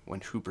grinner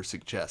when Hooper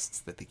suggests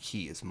that the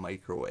key is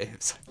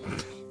microwaves.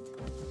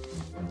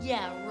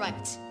 Yeah,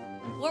 right.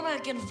 Where am I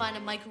gonna find a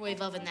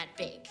microwave oven that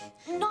big?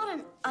 Not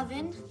an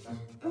oven.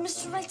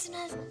 Mr. Wrightson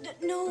has...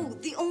 No,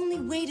 the only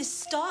way to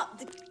stop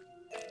the...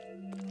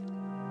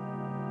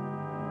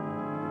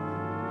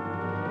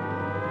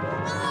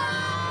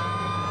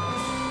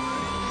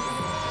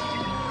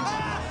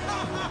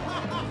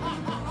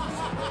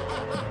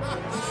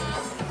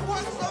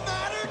 What's the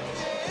matter,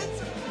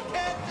 kids?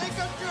 Can't take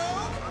a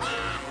joke?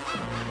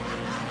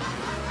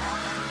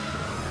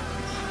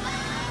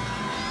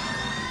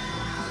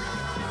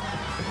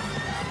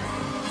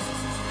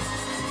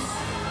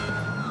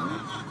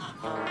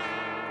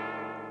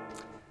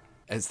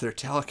 As they're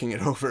talking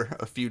it over,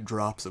 a few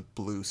drops of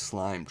blue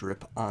slime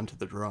drip onto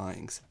the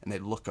drawings, and they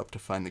look up to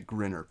find the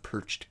Grinner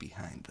perched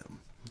behind them.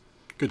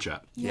 Good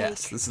shot.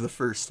 Yes, this is the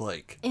first,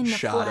 In the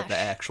shot of flesh. the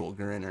actual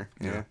Grinner.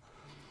 Yeah.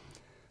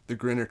 The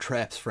Grinner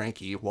traps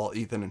Frankie while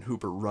Ethan and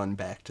Hooper run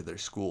back to their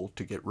school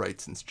to get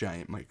Wrightson's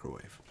giant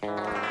microwave.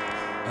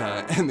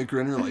 And the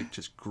Grinner,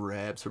 just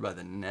grabs her by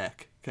the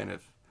neck, kind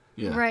of...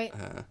 Yeah. Right.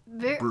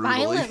 Very brutally.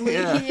 violently,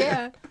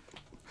 yeah.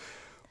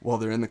 While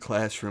they're in the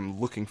classroom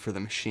looking for the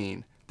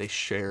machine, they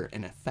share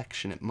an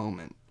affectionate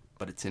moment,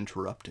 but it's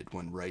interrupted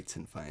when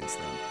Wrightson finds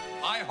them.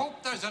 I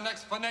hope there's an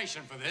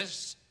explanation for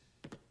this.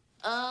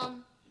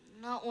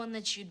 Not one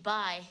that you'd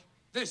buy.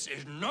 This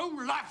is no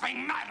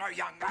laughing matter,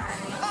 young man.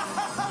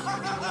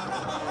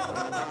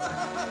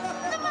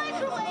 The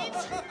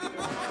microwaves!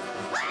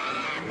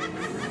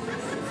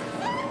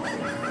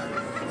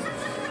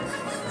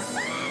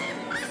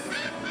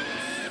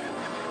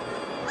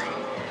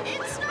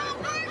 It's not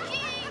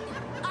working!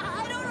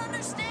 I don't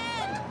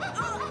understand!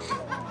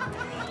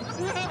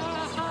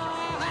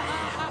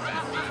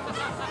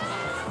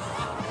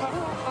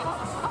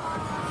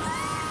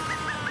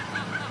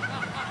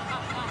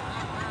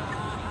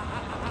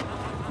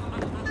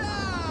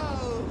 Now,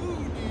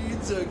 who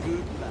needs a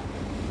good laugh?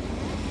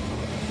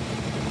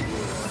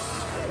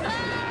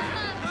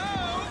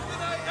 How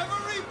can I ever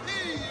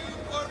repay you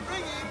for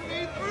bringing me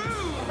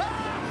through?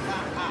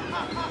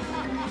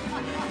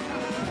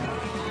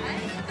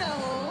 No,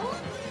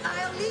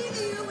 I'll leave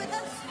you with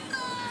a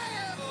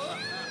smile.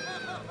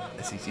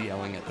 As he's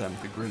yelling at them,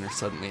 the Grinner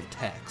suddenly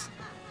attacks,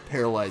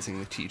 paralyzing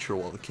the teacher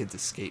while the kids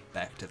escape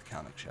back to the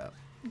comic shop.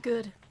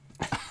 Good.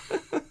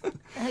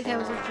 I think that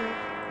was a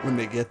joke. When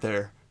they get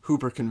there,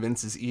 Hooper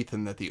convinces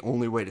Ethan that the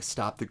only way to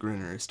stop the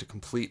Grinner is to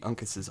complete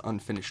Uncas's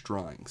unfinished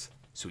drawings,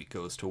 so he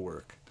goes to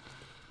work.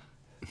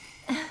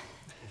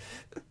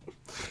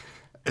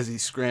 As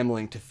he's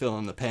scrambling to fill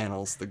in the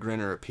panels, the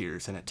Grinner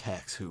appears and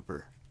attacks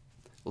Hooper.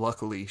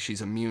 Luckily,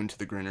 she's immune to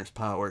the Grinner's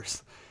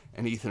powers,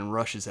 and Ethan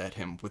rushes at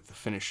him with the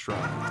finished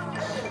drawing.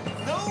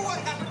 Know what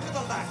happened to the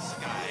last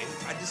guy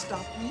who tried to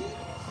stop me?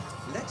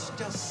 Let's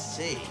just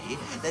say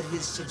that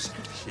his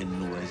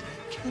subscription was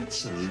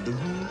cancelled.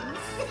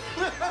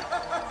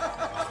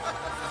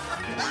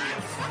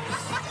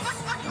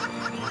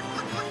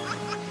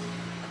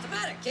 What's the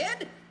matter,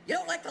 kid? You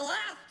don't like to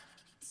laugh?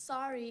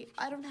 Sorry,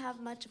 I don't have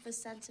much of a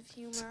sense of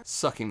humor.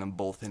 Sucking them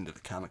both into the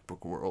comic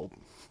book world.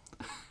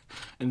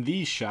 And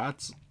these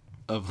shots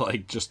of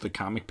just the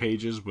comic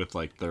pages with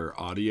their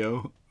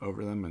audio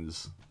over them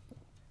is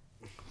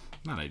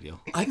not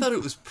ideal. I thought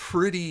it was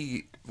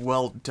pretty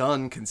well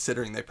done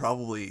considering they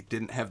probably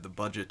didn't have the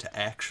budget to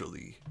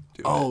actually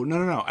do it. Oh,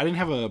 no. I didn't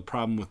have a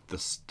problem with the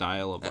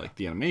style of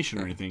the animation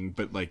or anything,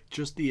 but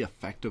just the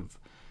effect of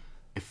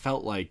it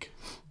felt like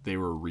they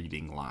were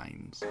reading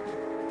lines.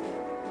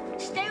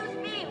 Stay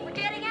with me. We're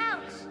getting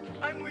out.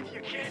 I'm with you,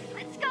 kid.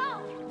 Let's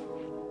go.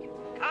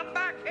 Come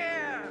back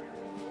here.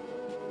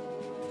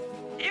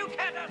 You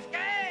can't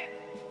escape.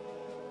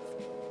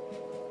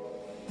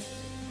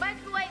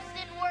 Microwaves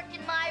didn't work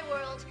in my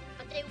world,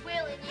 but they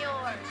will in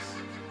yours.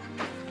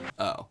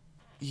 Oh.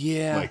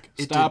 Yeah.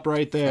 it stop did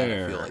right kinda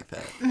there. feel like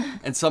that.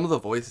 And some of the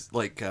voice,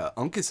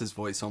 Uncas's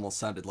voice almost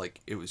sounded like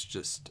it was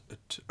just,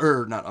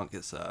 not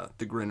Uncas,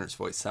 the Grinner's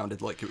voice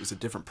sounded like it was a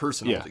different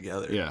person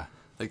altogether. Yeah.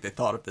 Like they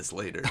thought of this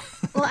later.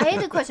 Well, I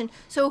had a question.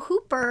 So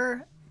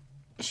Hooper,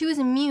 she was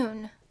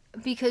immune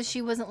because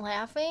she wasn't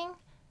laughing,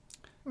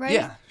 right?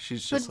 Yeah,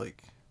 she's just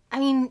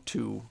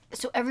too...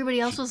 So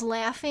everybody else was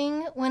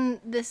laughing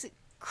when this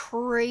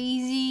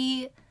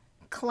crazy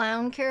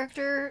clown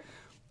character...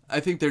 I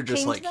think they're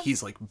just came to them?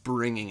 he's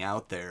bringing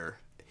out their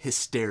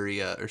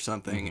hysteria or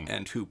something,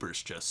 and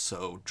Hooper's just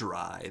so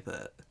dry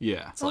that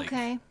it's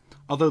Okay.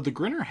 Although the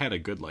Grinner had a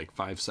good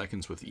 5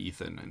 seconds with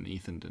Ethan, and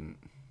Ethan didn't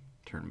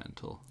turn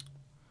mental.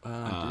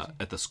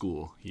 At the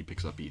school, he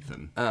picks up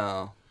Ethan.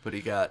 Oh, but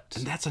he got...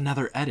 And that's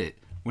another edit.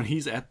 When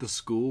he's at the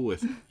school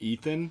with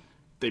Ethan,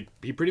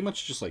 he pretty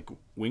much just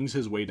wings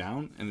his way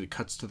down, and it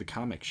cuts to the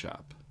comic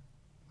shop.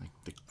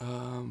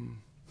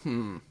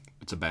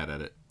 It's a bad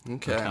edit.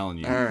 Okay. I'm telling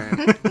you. All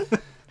right.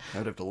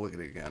 I'd have to look at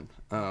it again.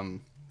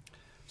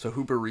 So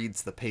Hooper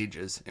reads the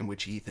pages in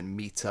which Ethan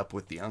meets up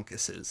with the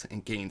Uncases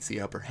and gains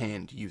the upper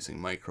hand using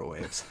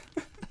microwaves.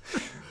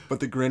 But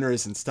the Grinner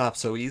isn't stopped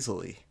so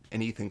easily,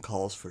 and Ethan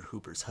calls for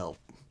Hooper's help.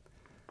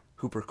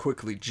 Hooper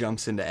quickly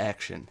jumps into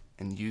action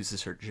and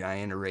uses her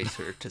giant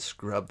eraser to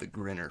scrub the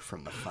Grinner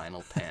from the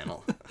final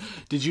panel.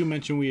 Did you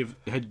mention we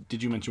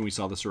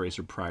saw this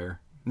eraser prior?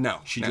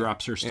 No. She no.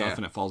 drops her stuff Yeah.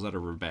 and it falls out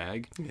of her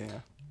bag.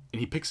 Yeah. And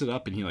he picks it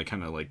up and he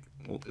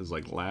is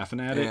laughing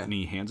at it, Yeah. and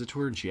he hands it to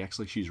her and she acts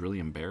like she's really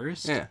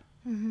embarrassed. Yeah.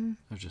 Mm-hmm.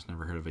 I've just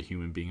never heard of a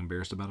human being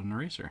embarrassed about an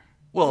eraser.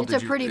 Well, It's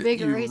a pretty big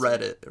you eraser.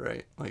 read it,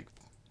 right?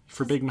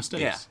 For big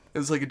mistakes. Yeah, it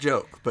was like a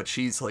joke, but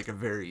she's a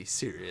very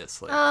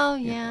serious. Oh,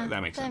 yeah.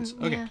 That makes Then- sense.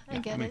 Okay. yeah, I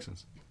get that makes it.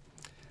 sense.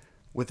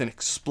 With an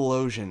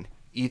explosion,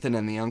 Ethan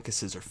and the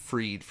Uncases are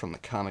freed from the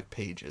comic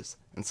pages,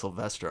 and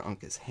Sylvester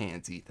Uncas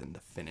hands Ethan the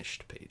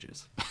finished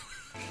pages.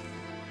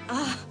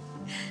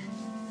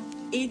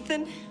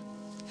 Ethan,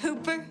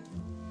 Hooper,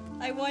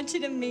 I want you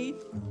to meet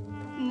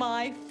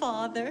my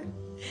father,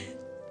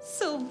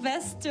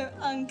 Sylvester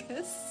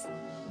Uncas.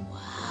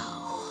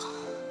 Wow.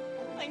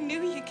 I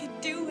knew you could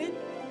do it,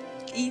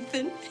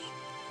 Ethan.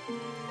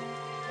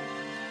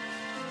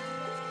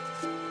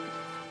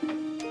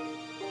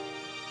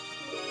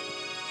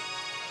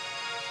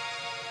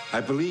 I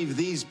believe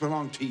these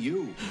belong to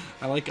you.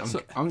 I like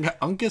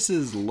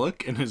Uncas's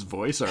look and his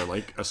voice are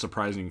like a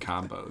surprising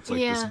combo. It's like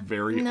this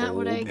very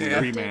old,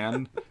 weary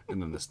man,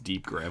 and then this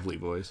deep, gravelly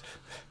voice.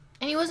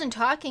 And he wasn't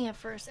talking at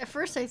first. At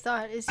first I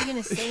thought, is he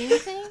going to say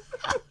anything?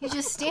 He's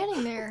just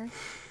standing there.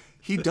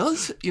 He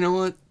does, you know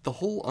what? The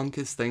whole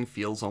Uncas thing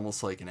feels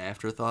almost like an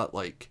afterthought,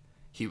 like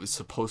he was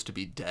supposed to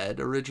be dead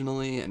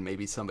originally, and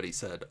maybe somebody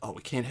said, oh,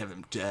 we can't have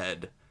him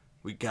dead.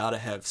 We gotta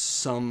have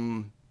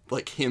some,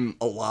 like, him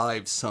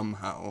alive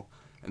somehow.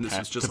 And this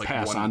was just to like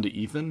pass on to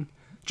Ethan?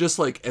 Just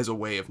like as a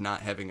way of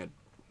not having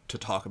to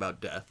talk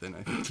about death in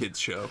a kid's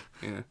show.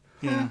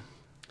 Yeah.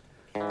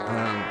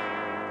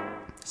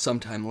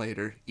 Sometime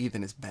later,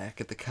 Ethan is back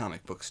at the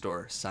comic book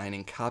store,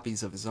 signing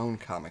copies of his own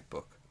comic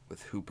book,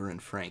 with Hooper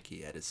and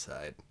Frankie at his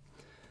side.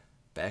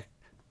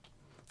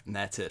 And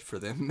that's it for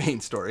the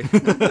main story.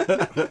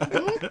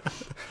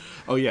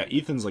 Oh yeah,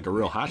 Ethan's like a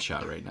real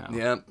hotshot right now.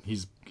 Yep.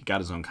 He's got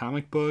his own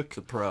comic book.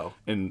 The pro.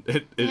 And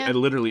it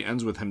literally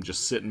ends with him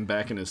just sitting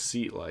back in his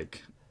seat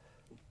like...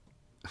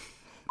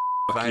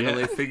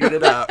 Finally figured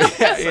it out.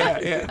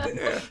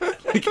 Yeah.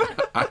 Like,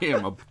 I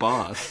am a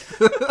boss.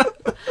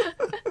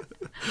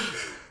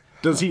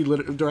 Does he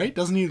right?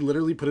 Doesn't he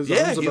literally put his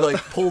arms he above?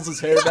 like pulls his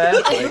hair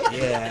back. Like,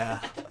 yeah.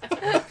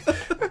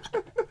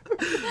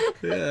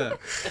 Yeah.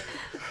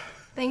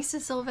 Thanks to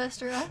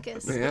Sylvester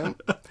Uncas. Yeah.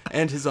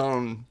 And his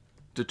own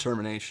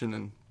determination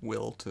and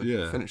will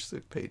to finish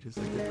the pages.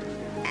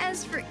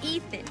 As for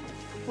Ethan,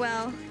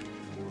 well,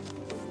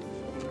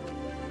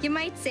 you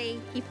might say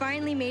he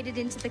finally made it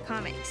into the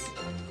comics.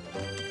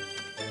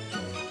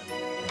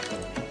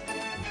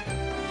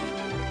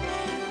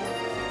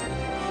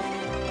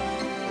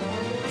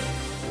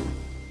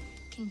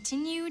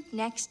 Continued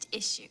next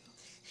issue.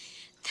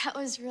 That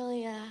was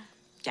really,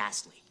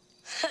 ghastly.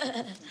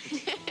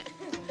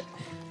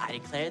 I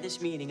declare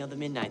this meeting of the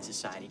Midnight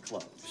Society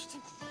closed.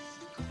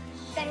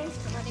 Thanks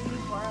for letting me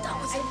borrow. That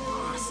was an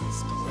awesome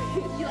story.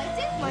 You liked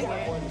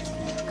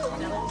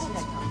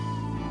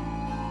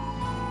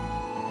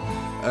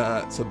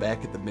it? So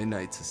back at the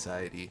Midnight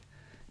Society,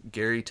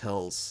 Gary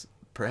tells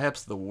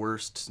perhaps the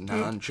worst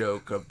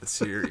non-joke of the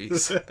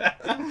series.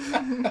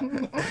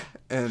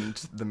 And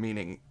the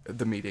meeting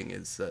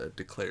is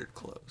declared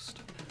closed.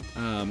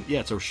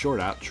 It's a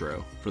short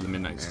outro for the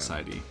Midnight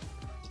Society.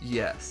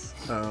 Yes.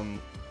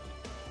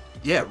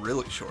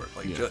 Really short.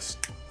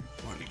 Just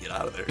wanted to get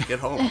out of there, get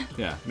home.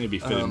 Yeah, maybe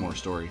fit in more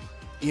story.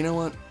 You know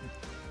what?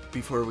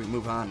 Before we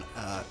move on,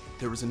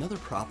 there was another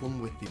problem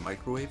with the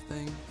microwave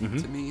thing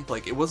to me.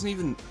 Like, it wasn't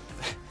even...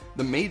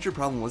 The major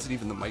problem wasn't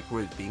even the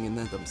microwaves being in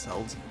there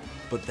themselves,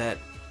 but that,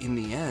 in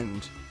the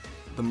end,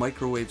 the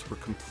microwaves were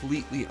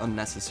completely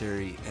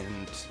unnecessary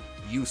and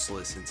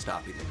useless in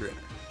stopping the Grinner.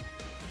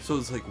 So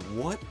it's like,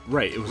 what?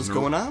 Right, it was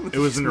going on with it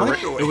was these an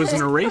microwaves? It was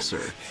an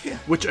eraser,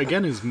 which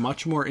again is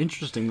much more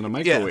interesting than a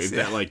microwave.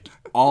 That like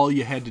all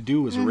you had to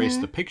do was erase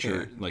the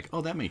picture. Like,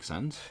 oh, that makes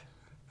sense.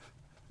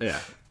 Yeah.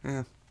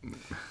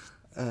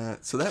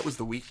 So that was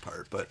the weak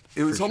part, but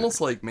it was almost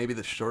like maybe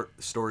the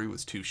story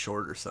was too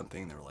short or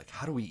something. They were like,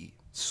 how do we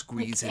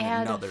squeeze in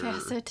another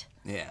facet?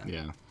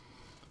 Yeah.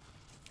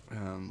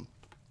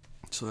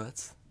 So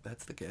that's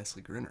the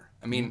Ghastly Grinner.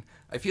 I mean,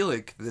 I feel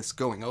like this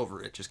going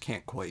over it just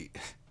can't quite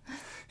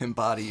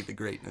embody the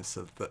greatness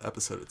of the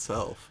episode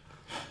itself.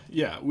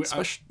 Yeah,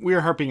 we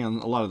are harping on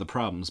a lot of the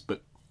problems,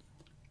 but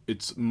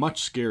it's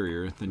much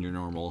scarier than your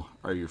normal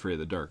Are You Afraid of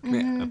the Dark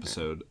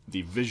episode.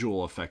 The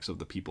visual effects of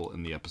the people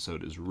in the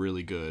episode is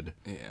really good.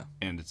 Yeah.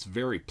 And it's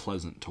very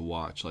pleasant to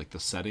watch. Like, the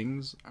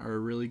settings are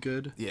really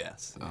good.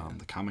 Yes.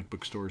 The comic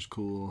book store is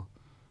cool.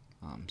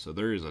 So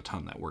there is a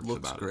ton that works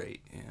Looks about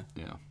great, it.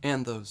 yeah.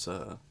 And those,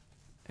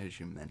 as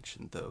you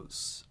mentioned,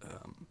 those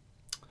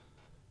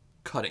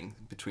cutting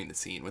between the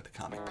scene with the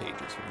comic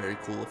pages, a very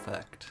cool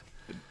effect.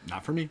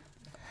 Not for me.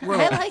 Well,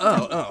 I liked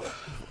Oh,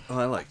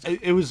 I liked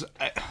it. It was...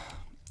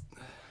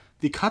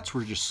 the cuts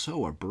were just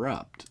so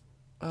abrupt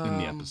in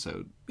the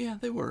episode. Yeah,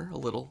 they were a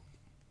little.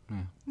 Yeah.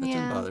 That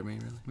didn't bother me,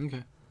 really.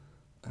 Okay.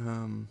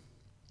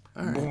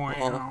 All right.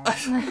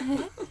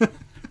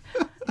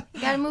 You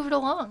gotta move it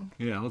along.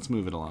 Yeah, let's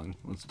move it along.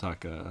 Let's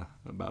talk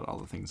about all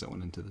the things that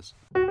went into this.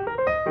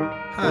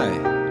 Hi,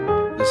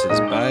 this is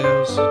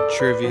bios,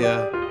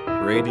 trivia,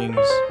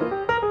 ratings,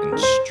 and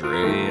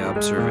stray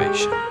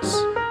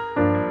observations.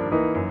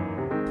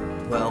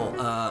 Well,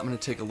 I'm going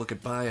to take a look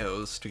at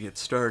bios to get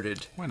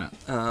started. Why not?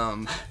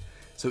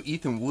 So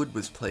Ethan Wood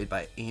was played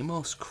by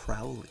Amos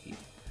Crowley,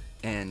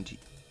 and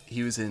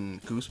he was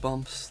in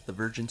Goosebumps, The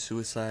Virgin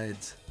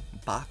Suicides,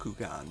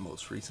 Bakugan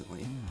most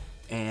recently,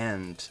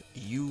 and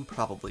you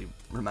probably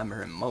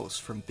remember him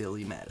most from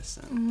Billy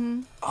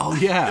Madison. Oh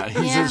yeah,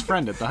 he's his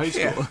friend at the high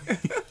school.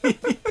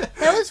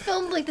 That was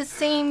filmed like the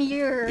same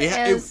year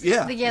as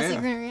the Ghastly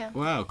Grinner. Yeah.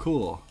 Wow,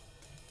 cool.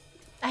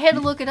 I had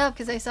to look it up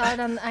because I saw it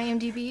on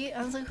IMDb.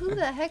 I was like, who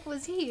the heck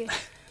was he?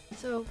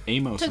 So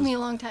Amos it took me a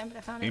long time, but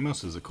I found it.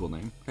 Amos is a cool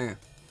name. Yeah.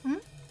 Hmm?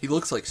 He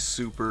looks like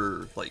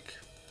super, like,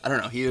 I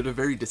don't know. He had a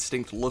very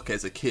distinct look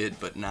as a kid,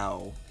 but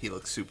now he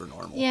looks super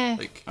normal. Yeah.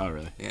 Like, oh,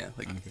 really? Yeah.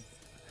 Like,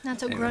 not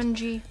so anyways.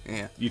 grungy.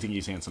 Yeah. You think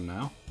he's handsome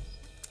now?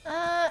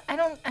 I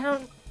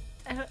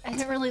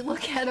didn't really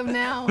look at him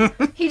now.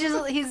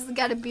 He's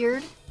got a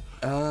beard.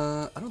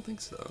 I don't think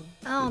so.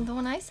 Oh, the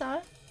one I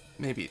saw.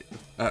 Maybe.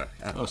 I don't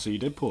know. Oh, so you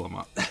did pull him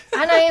up.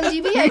 On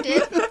IMDb, I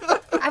did.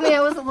 I mean, I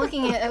wasn't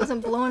looking at. I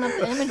wasn't blowing up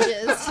the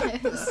images.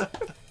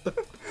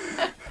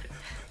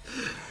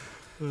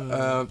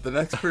 The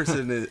next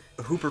person is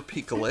Hooper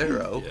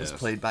Piccolero, was Yes.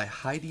 played by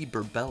Heidi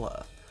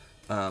Berbella,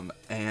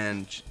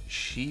 and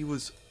she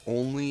was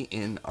only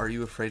in Are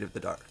You Afraid of the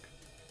Dark?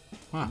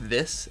 Wow.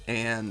 This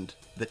and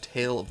The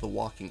Tale of the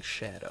Walking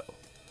Shadow.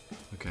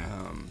 Okay.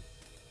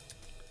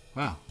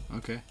 Wow.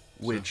 Okay.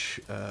 Which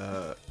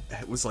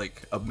it was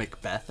like a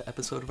Macbeth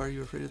episode of Are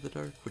You Afraid of the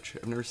Dark, which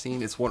I've never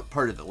seen. It's one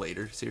part of the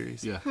later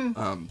series. Yeah.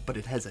 But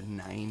it has a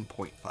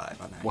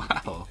 9.5 on IMDb.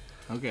 Wow.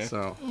 Okay.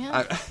 So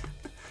Yeah.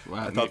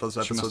 Wow, I thought those she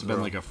must episodes have been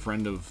were- like a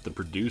friend of the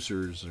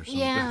producers or something.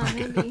 Yeah,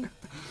 maybe.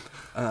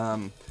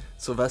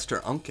 Sylvester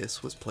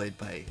Uncas was played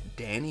by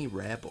Danny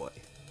Raboy.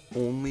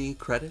 Only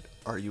credit,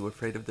 Are You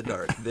Afraid of the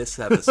Dark? This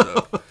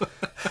episode.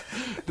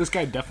 This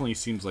guy definitely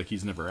seems like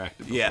he's never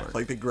acted before. Yeah,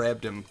 like they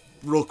grabbed him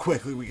real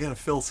quickly. We gotta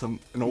fill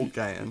an old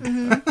guy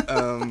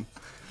in.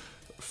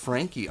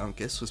 Frankie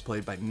Uncas was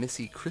played by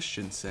Missy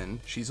Christensen.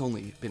 She's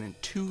only been in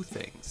 2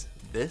 things.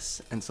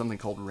 This and something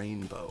called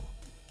Rainbow.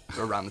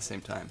 Around the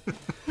same time.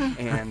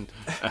 And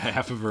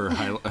half of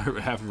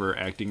her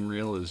acting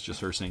reel is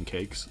just her saying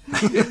cakes.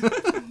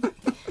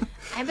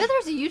 I bet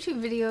there's a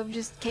YouTube video of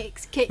just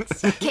cakes.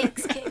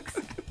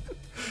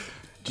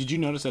 Did you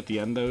notice at the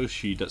end though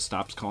she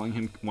stops calling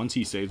him once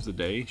he saves the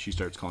day? She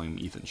starts calling him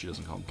Ethan. She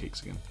doesn't call him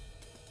Cakes again.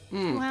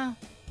 Wow.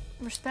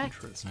 Respect.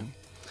 Interesting.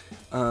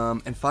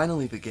 And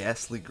finally, the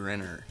Ghastly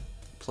Grinner,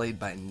 played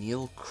by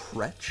Neil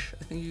Kretsch,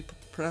 I think you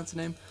pronounce the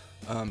name.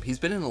 He's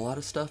been in a lot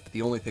of stuff, but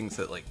the only things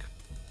that like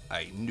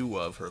I knew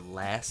of are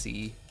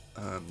Lassie,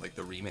 like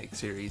the remake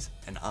series,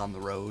 and On the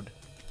Road,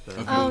 the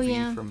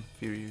movie from a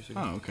few years ago.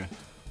 Oh, okay.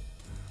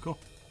 Cool.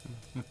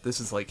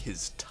 This is like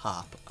his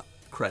top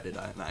credit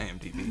on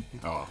IMDb.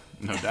 Oh,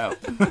 no doubt.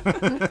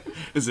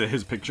 Is it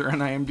his picture on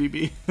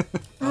IMDb?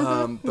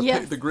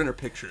 The Grinner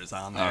picture is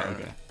on there. Oh,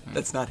 okay.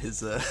 That's not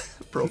his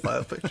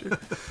profile picture.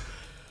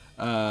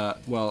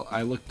 Well,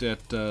 I looked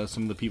at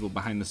some of the people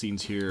behind the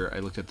scenes here. I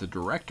looked at the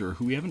director,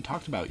 who we haven't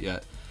talked about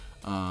yet,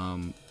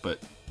 but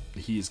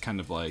he's kind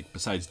of like,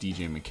 besides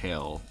DJ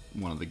McHale,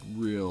 one of the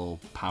real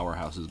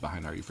powerhouses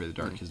behind Are You Afraid of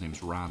the Dark. His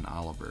name's Ron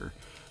Oliver,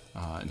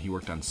 and he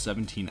worked on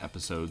 17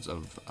 episodes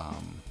of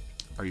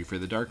Are You Afraid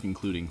of the Dark,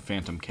 including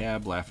Phantom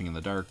Cab, Laughing in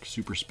the Dark,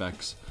 Super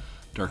Specs,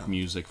 Dark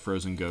Music,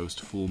 Frozen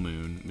Ghost, Full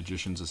Moon,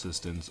 Magician's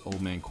Assistants,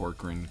 Old Man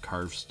Corcoran,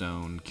 Carved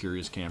Stone,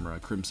 Curious Camera,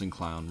 Crimson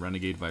Clown,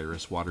 Renegade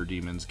Virus, Water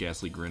Demons,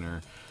 Ghastly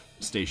Grinner,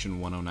 Station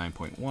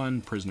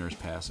 109.1, Prisoner's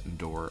Pass, and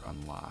Door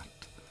Unlocked.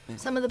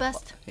 Some of the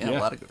best. Yeah,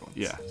 a lot of good ones.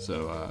 Yeah,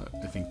 so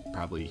I think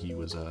probably he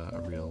was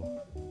a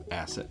real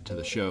asset to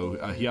the show.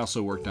 He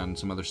also worked on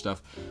some other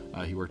stuff.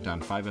 He worked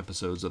on 5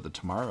 episodes of the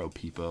Tomorrow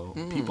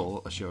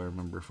People, a show I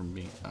remember from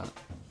being, a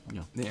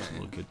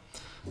little kid.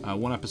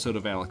 1 episode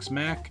of Alex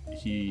Mack.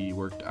 He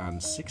worked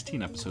on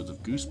 16 episodes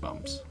of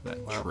Goosebumps,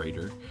 that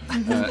traitor.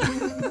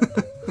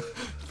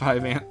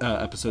 5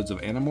 episodes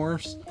of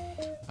Animorphs.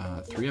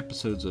 3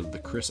 episodes of The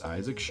Chris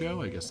Isaac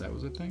Show. I guess that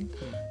was a thing.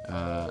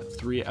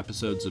 3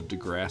 episodes of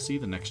Degrassi,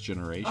 The Next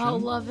Generation. Oh,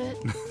 love it.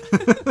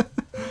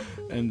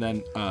 And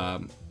then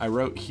I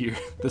wrote here,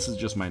 this is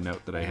just my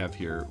note that I have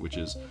here, which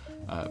is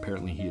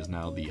apparently he is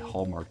now the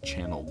Hallmark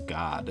Channel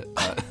god.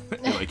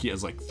 Like he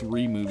has like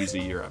 3 movies a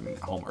year on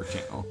Hallmark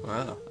Channel.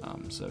 Wow.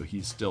 So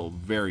he's still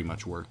very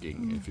much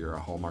working. If you're a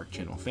Hallmark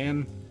Channel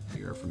fan,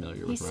 you're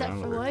familiar He's with set Ron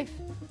for Oliver. life.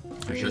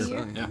 For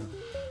sure.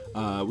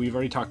 Yeah. We've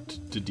already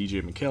talked to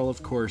DJ McHale,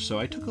 of course, so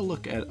I took a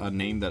look at a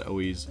name that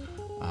always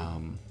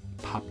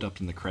popped up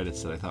in the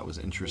credits that I thought was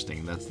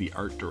interesting. That's the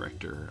art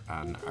director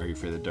on Are You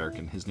Afraid of the Dark,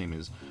 and his name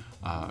is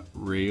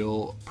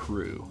Real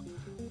Prue.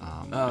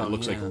 It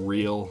looks like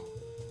Real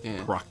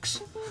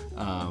Crux.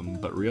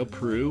 But Real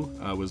Prue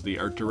was the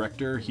art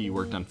director. He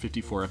worked on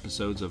 54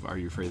 episodes of Are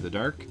You Afraid of the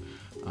Dark?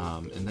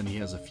 And then he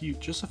has a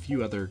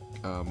few other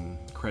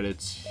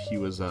credits. He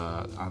was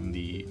on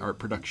the art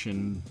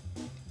production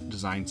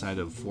design side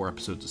of 4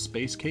 episodes of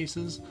Space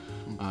Cases.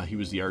 He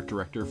was the art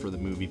director for the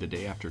movie The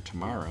Day After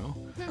Tomorrow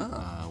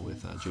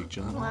with Jake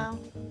Gyllenhaal. Wow.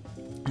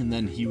 And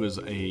then he was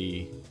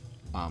I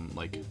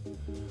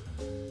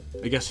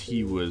guess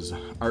he was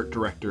art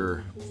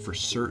director for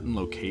certain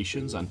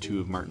locations on 2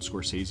 of Martin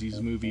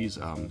Scorsese's movies,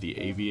 The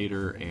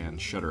Aviator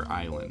and Shutter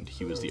Island.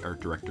 He was the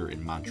art director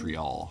in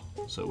Montreal.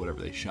 So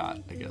whatever they shot,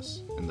 I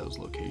guess, in those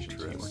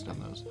locations, he worked on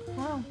those.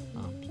 Wow.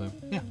 So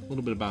yeah, a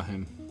little bit about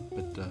him,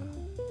 but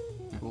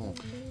cool.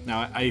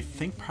 Now, I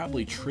think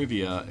probably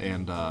trivia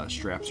and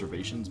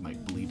observations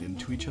might bleed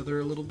into each other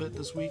a little bit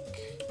this week.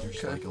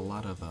 There's like a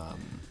lot of...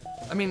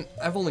 I mean,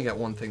 I've only got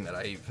one thing that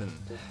I even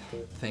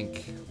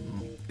think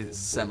is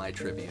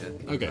semi-trivia.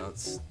 Okay.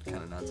 It's kind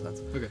of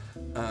nonsense. Okay.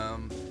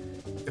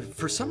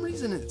 For some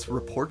reason, it's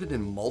reported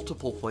in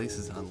multiple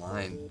places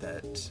online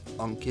that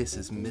Uncas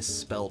is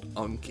misspelled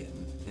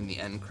Unkin in the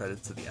end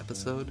credits of the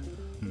episode.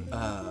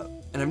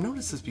 And I've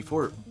noticed this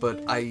before,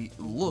 but I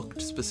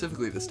looked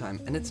specifically this time,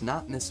 and it's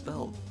not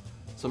misspelled.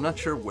 So I'm not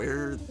sure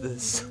where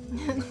this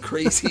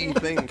crazy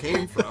thing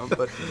came from,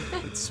 but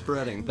it's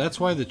spreading. That's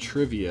why the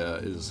trivia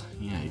is,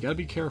 you gotta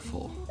be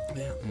careful.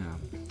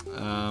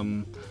 Yeah.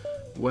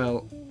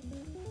 Well,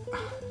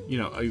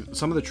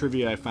 some of the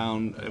trivia I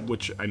found,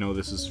 which I know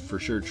this is for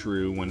sure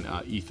true, when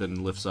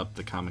Ethan lifts up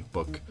the comic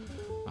book,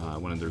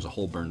 when there's a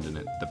hole burned in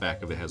it, the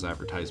back of it has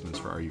advertisements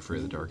for Are You Afraid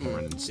of the Dark and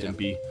Ren and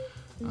Stimpy.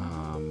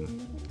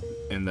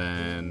 And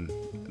then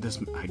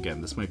this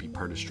might be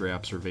part of stray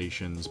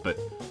observations, but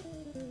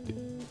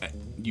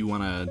you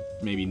want to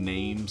maybe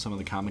name some of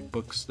the comic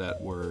books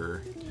that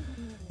were...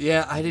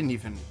 Yeah, I didn't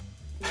even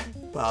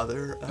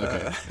bother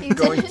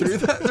going through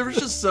that. There was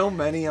just so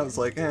many. I was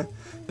like, they're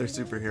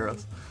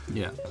superheroes.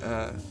 Yeah.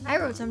 I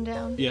wrote some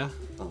down. Yeah?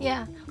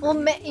 Yeah. Well,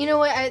 you know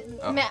what?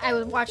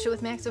 I watched it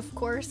with Max, of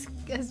course,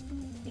 because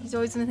he's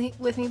always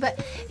with me, but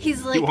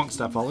he's like... He won't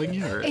stop following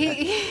you? Or... Right?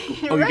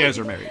 You guys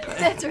are married.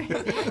 That's right.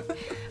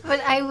 But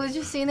I was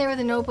just sitting there with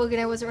a notebook, and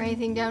I wasn't writing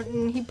anything down,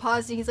 and he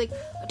paused, and he's like,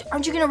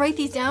 aren't you going to write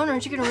these down?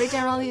 Aren't you going to write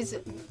down all these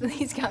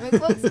comic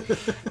books?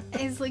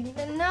 He's like,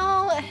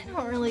 no, I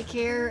don't really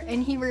care.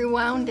 And he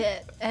rewound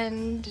it,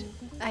 and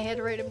I had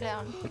to write them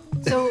down.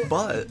 So,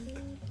 But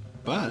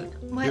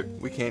what?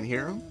 we can't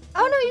hear him?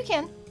 Oh, no, you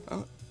can.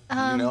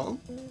 You know?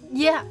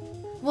 Yeah.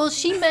 Well,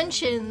 she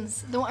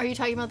mentions... Are you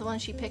talking about the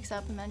ones she picks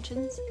up and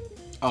mentions?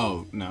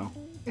 Oh, no.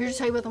 You're just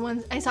talking about the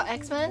ones... I saw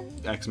X-Men.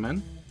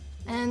 X-Men?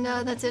 And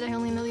that's it. I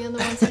only know the other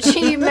ones that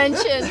she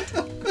mentioned.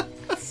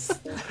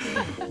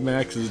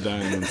 Max is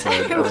dying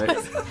inside.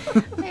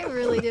 I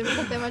really didn't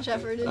put that much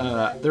effort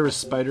into There was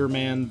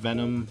Spider-Man,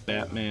 Venom,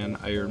 Batman,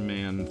 Iron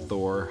Man,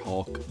 Thor,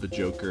 Hulk, the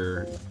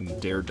Joker,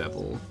 and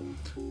Daredevil.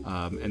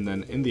 And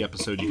then in the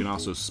episode, you can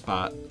also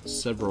spot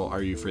several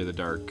Are You Afraid of the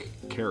Dark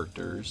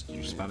characters. Did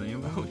you spot any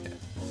of them? Oh,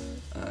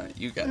 yeah.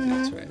 You got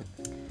these, right?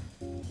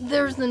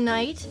 There's the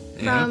Knight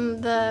from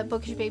the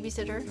Bookish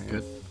Babysitter.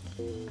 Good.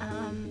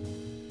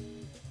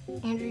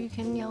 Andrew, you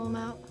can yell them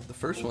out. The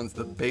first one's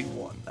the big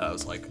one. I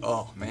was like,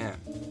 oh, man.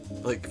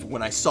 Like,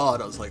 when I saw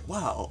it, I was like,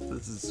 wow,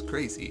 this is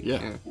crazy.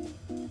 Yeah.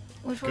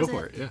 Which was Go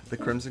for it, yeah. The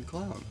Crimson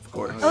Clown, of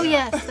course. Oh,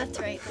 yes, that's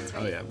right.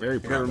 Oh, yeah, very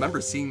proud. I remember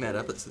seeing that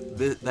episode,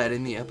 that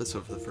in the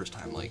episode for the first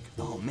time, like,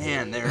 oh,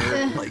 man,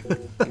 they're, like,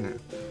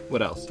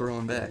 What else?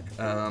 Throwing back.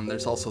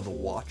 There's also the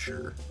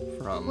Watcher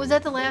from... Was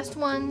that the last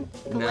one?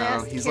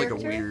 He's character? like a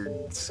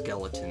weird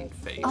skeleton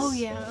face. Oh,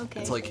 yeah, okay.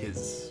 It's like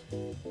his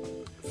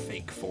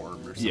fake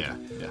form or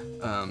something.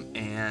 Yeah.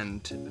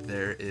 And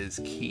there is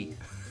Keith.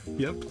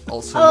 Yep.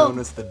 Also known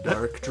as the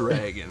Dark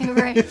Dragon.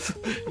 Right.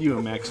 You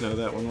and Max know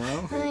that one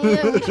well.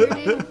 Yeah, we sure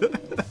do.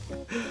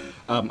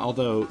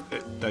 Although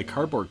the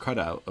cardboard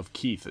cutout of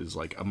Keith is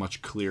like a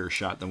much clearer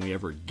shot than we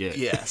ever get.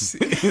 Yes.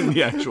 In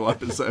the actual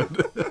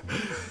episode.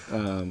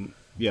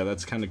 Yeah,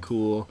 that's kind of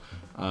cool.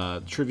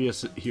 Trivia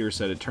here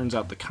said it turns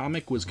out the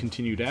comic was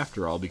continued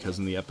after all because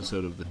in the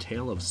episode of The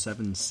Tale of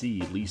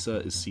 7C, Lisa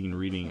is seen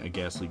reading a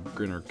Ghastly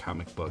Grinner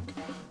comic book.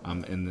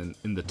 And then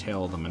in The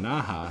Tale of the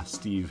Manaha,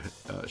 Steve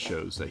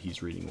shows that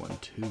he's reading one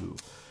too.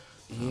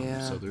 Yeah.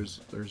 So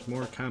there's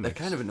more comics. That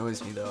kind of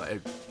annoys me though. I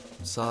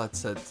saw it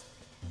said,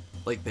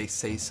 like they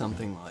say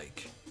something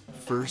like,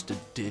 first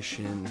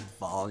edition,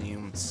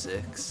 volume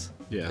 6.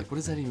 Yeah. Like, what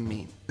does that even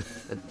mean?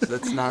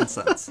 That's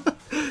nonsense.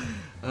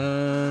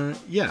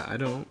 Yeah, I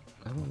don't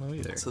know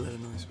either. So that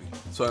annoys me.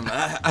 So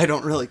I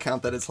don't really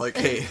count that it's like,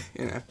 hey,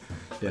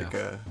 like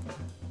a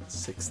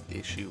 6th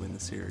issue in the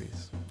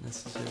series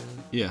necessarily.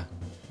 Yeah.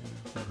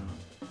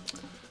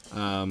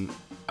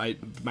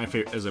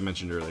 As I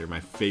mentioned earlier, my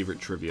favorite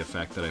trivia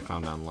fact that I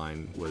found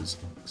online was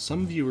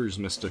some viewers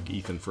mistook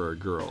Ethan for a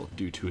girl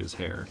due to his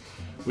hair,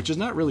 which is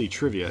not really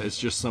trivia. It's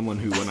just someone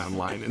who went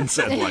online and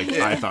said, like,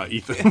 I thought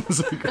Ethan was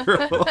a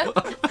girl.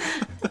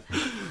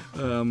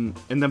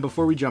 And then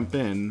before we jump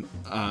in,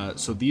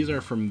 so these are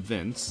from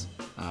Vince.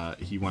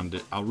 He wanted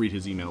to, I'll read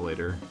his email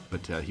later,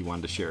 but he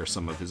wanted to share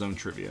some of his own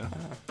trivia.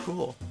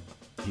 Cool.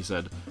 He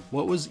said,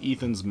 what was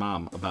Ethan's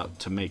mom about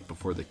to make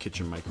before the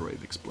kitchen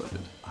microwave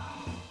exploded?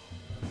 Oh,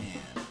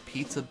 man.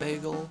 Pizza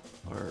bagel?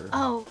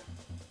 Or...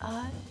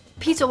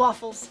 pizza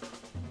waffles.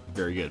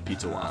 Very good.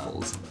 Pizza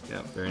waffles.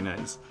 Yeah, very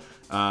nice.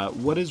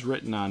 What is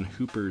written on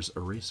Hooper's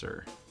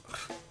eraser?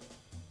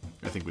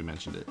 I think we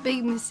mentioned it.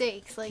 Big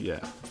mistakes. Like, yeah.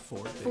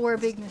 4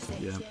 big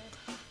mistakes. Yeah.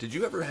 Did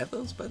you ever have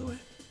those, by the way?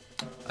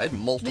 I had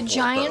multiple. The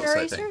giant of those,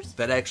 erasers? I think,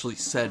 that actually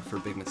said for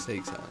big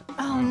mistakes on it.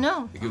 Oh,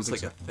 no. Like, it was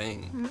like a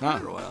thing Huh.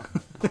 for a while.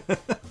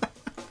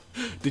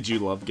 Did you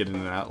love getting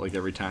it out like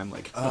every time?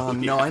 Like,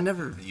 No, I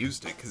never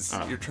used it because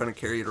you're trying to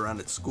carry it around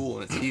at school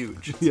and it's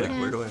huge. It's Yeah. like,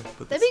 where do I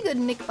put this? That'd be a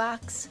good Nick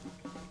box.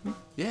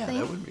 Yeah, thing.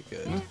 that would be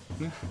good.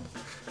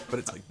 But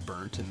it's like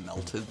burnt and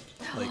melted.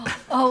 Like,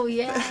 Oh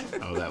yeah.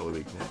 Oh, that would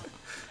be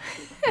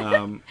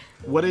cool.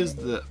 What is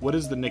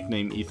the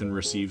nickname Ethan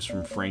receives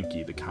from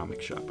Frankie, the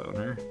comic shop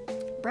owner?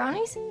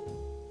 Brownies?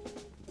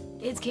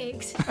 It's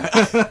cakes.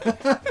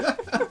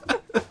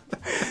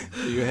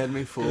 you had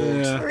me fooled.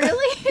 Yeah.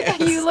 Really?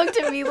 You looked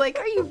at me like,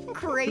 are you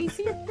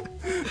crazy?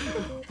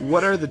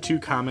 What are the two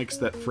comics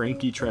that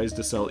Frankie tries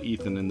to sell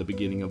Ethan in the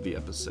beginning of the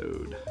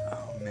episode?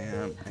 Oh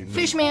man.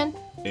 Fishman.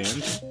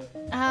 And?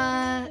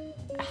 I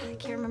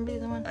can't remember the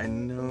other one. I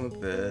know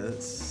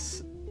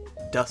this.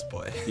 Dust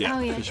Boy. Yeah, Oh,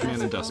 yeah, Fishman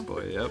Dust and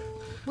Boy. Dust Boy, yep.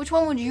 Which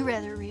one would you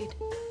rather read?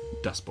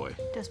 Dust Boy.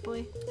 Dust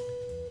Boy.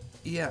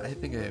 Yeah, I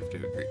think I have to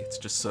agree. It's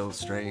just so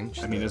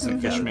strange. I mean, that isn't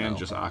you gotta Fishman know.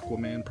 just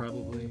Aquaman,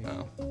 probably?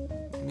 Oh.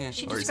 Yeah,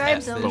 She or he's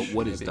describes half them. But fish,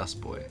 what is maybe. Dust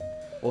Boy?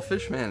 Well,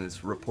 Fishman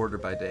is reporter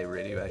by day,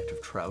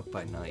 radioactive trout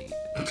by night.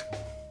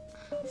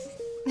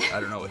 I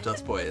don't know what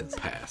Dust Boy is.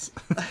 Pass.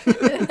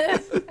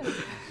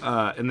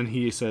 And then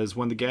he says,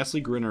 when the ghastly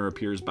grinner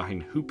appears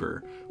behind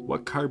Hooper,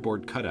 what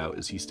cardboard cutout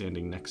is he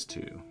standing next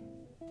to?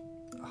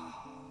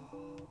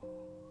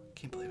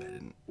 Can't believe I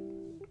didn't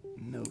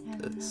note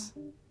this.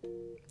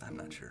 I'm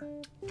not sure.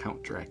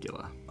 Count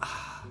Dracula.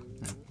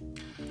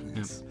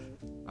 Nice.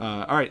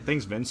 All right,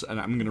 thanks, Vince. And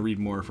I'm going to read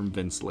more from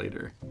Vince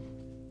later.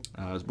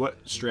 What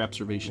stray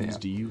observations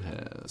do you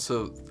have?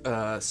 So,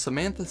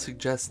 Samantha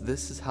suggests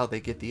this is how they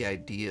get the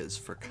ideas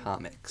for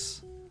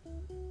comics.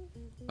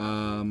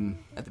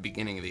 At the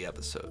beginning of the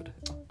episode.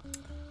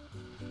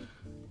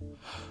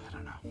 I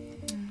don't know.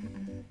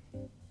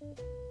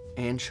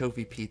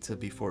 Anchovy pizza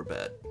before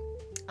bed.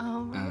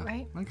 Oh,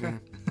 right. Okay.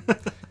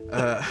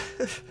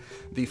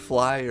 The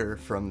flyer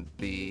from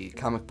the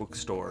comic book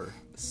store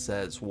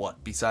says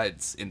what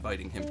besides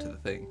inviting him to the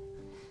thing?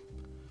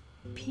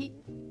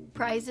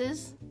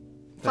 Prizes.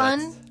 Fun.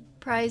 That's-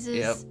 Prizes.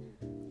 Yep.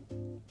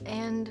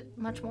 And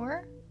much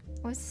more.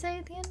 What's it say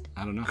at the end?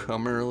 I don't know.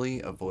 Come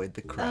early, avoid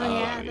the crowd. Oh,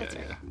 yeah, that's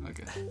right. Yeah.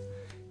 Okay.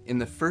 In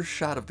the first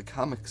shot of the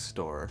comic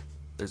store,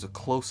 there's a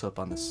close-up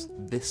on this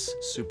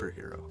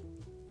superhero.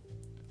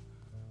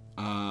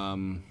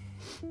 Iron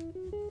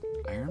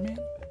Man?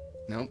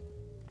 Nope.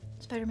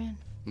 Spider-Man.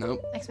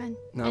 Nope. X-Men.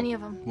 Nope. Any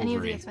of them. Any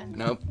of the Wolverine. X-Men.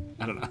 Nope.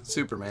 I don't know.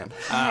 Superman.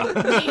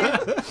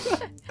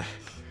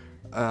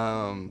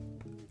 Oh.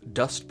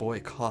 Dust Boy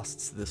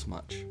costs this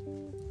much.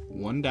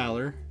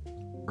 $1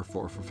 or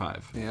 4 for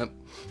 $5. Yep.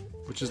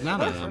 Which is not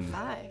Four a. for $5.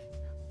 I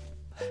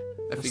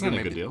That's figure not a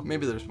maybe, good deal.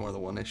 Maybe there's more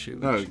than one issue.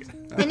 Oh, okay.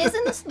 And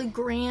isn't this the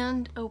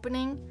grand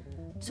opening?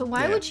 So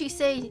why Yeah. would she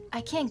say,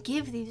 I can't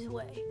give these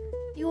away?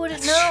 You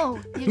wouldn't know.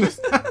 You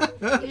just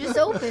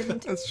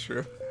opened. That's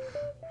true.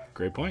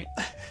 Great point.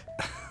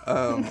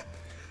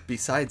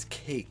 Besides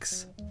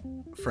cakes,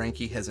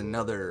 Frankie has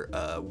another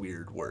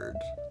weird word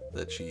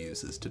that she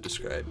uses to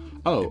describe.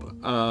 Oh,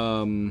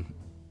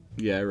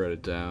 yeah, I wrote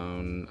it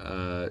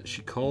down.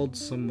 She called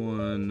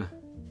someone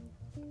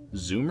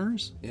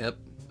Zoomers. Yep.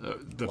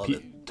 Love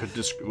it.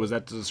 Was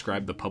that to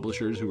describe the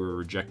publishers who were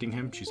rejecting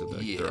him? She said that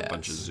they're a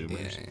bunch of Yes,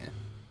 Zoomers.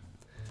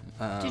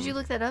 yeah. Did you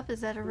look that up?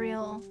 Is that a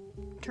real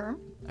term?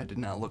 I did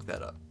not look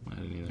that up, I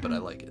didn't either. but I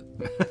like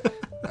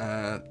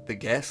it. The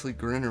Ghastly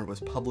Grinner was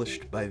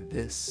published by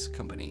this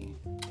company,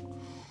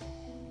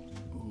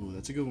 Ooh,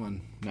 that's a good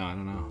one. No, I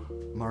don't know.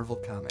 Marvel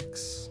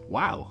Comics.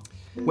 Wow.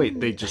 Wait,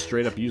 they just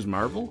straight up use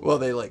Marvel? Well,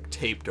 they like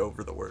taped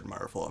over the word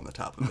Marvel on the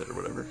top of it or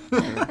whatever.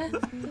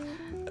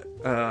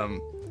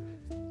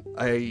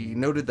 I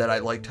noted that I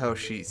liked how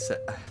she said,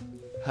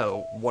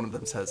 how one of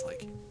them says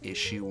like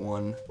issue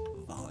 1,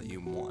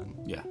 volume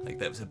 1. Yeah. Like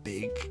that was a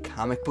big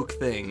comic book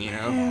thing, you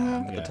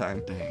know, at the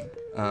time.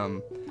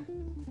 Dang.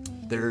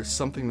 There's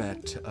something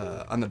that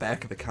on the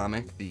back of the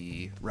comic,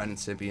 the Ren and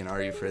Stimpy and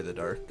Are You Afraid of the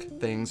Dark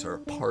things are a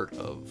part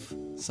of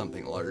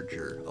something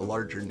larger, a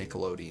larger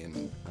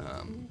Nickelodeon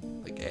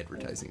like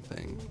advertising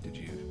thing. Did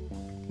you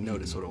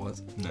notice what it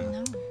was?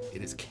 No.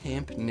 It is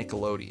Camp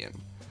Nickelodeon.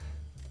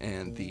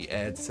 And the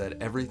ad said,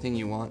 everything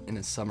you want in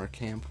a summer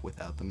camp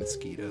without the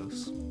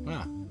mosquitoes.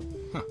 Ah.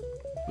 Huh.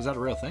 Was that a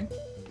real thing?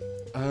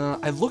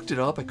 I looked it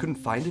up. I couldn't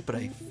find it, but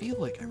I feel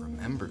like I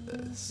remember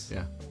this.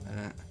 Yeah.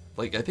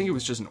 Like, I think it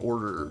was just an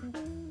order,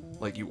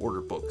 like you order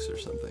books or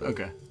something.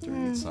 Okay.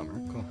 During the summer.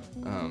 Cool.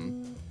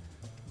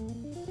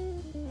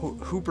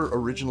 Hooper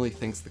originally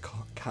thinks the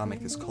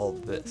comic is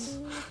called this.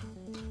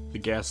 The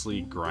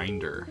Ghastly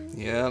Grinder.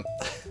 Yep.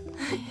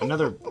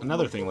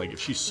 Another thing, like, if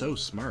she's so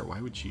smart,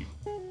 why would she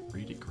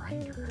read a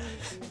grinder?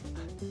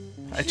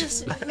 I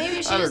just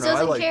Maybe she I don't just know. I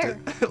doesn't liked care. it.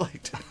 I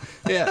liked it.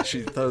 Yeah,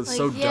 she thought it was Like,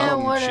 so yeah, dumb.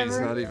 She's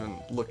whatever. not even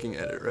looking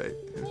at it right.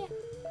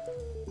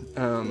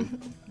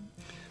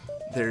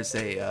 There's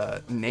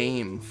a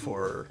name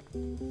for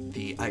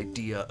the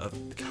idea of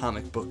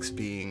comic books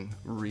being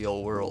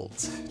real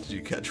worlds. Did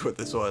you catch what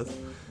this was?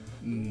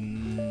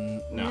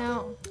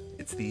 No.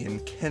 It's the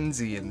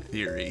Dickensian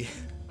theory,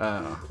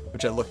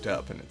 which I looked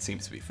up and it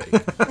seems to be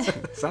fake.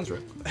 Sounds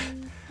right.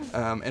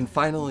 And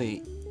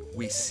finally,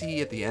 we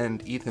see at the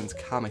end Ethan's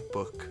comic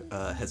book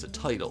has a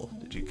title.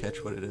 Did you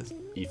catch what it is?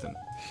 Ethan.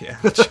 Yeah,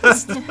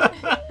 just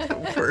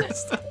the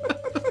worst.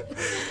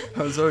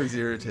 I was always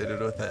irritated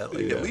with that.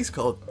 Like, at least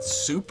call it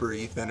Super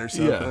Ethan or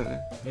something.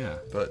 Yeah.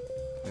 But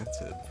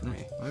that's it for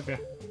me. Okay.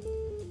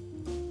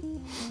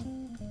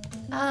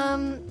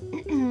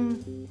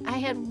 I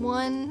had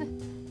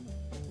one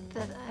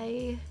that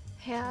I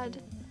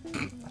had.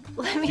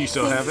 Let me Do you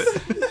still have it?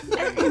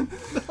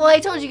 Well, I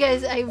told you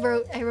guys I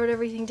wrote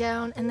everything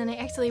down, and then I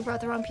accidentally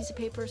brought the wrong piece of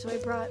paper, so I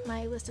brought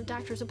my list of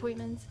doctor's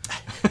appointments.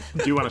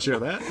 Do you want to share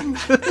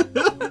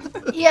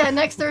that? Yeah,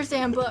 next Thursday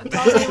I'm booked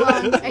all day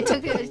long. I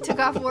took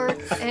off work,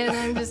 and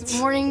I'm just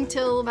morning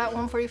till about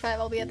 1:45.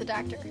 I'll be at the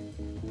doctor.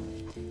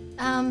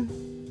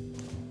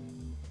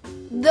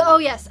 Oh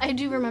yes, I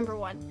do remember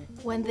one.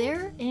 When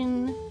they're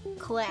in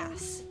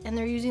class and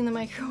they're using the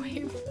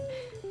microwave,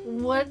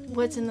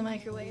 what's in the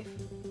microwave?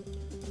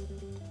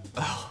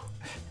 Oh,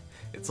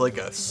 it's like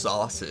a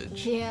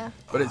sausage. Yeah.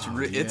 But it's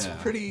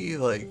pretty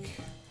like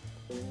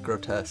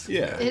grotesque.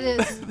 Yeah. It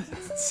is.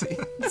 See?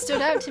 It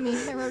stood out to me.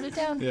 I wrote it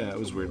down. Yeah, it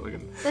was weird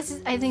looking.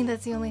 I think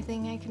that's the only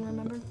thing I can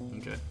remember.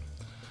 Okay.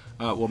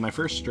 Well, my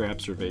first stray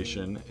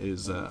observation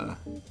is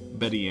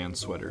Betty Ann's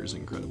sweater is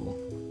incredible.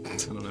 I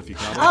don't know if you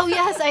caught it. Oh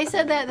yes, I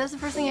said that. That's the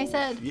first thing I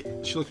said. Yeah,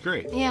 she looked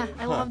great. Yeah,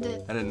 I loved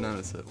it. I didn't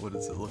notice it. What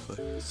does it look like?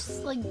 It's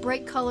just like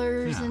bright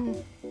colors and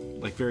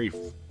Like very,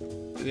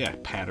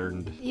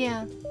 patterned.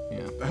 yeah.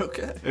 Yeah.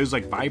 Okay. It was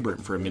like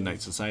vibrant for a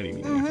Midnight Society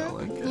meeting. I felt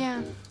like.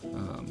 Yeah.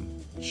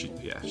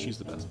 She's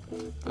the best.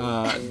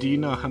 Do you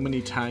know how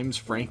many times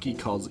Frankie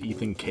calls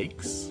Ethan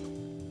cakes?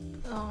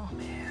 Oh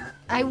man.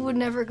 I would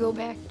never go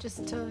back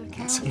just to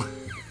count.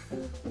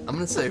 I'm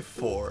gonna say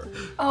 4.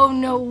 Oh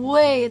no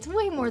way! It's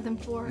way more than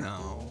 4.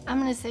 No. I'm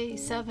gonna say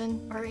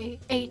 7 or 8.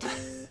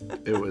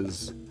 It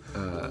was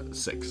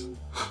 6.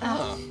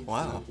 Oh,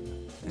 wow.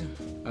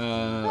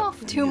 Well,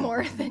 2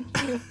 more than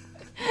you.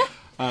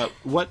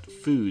 What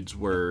foods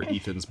were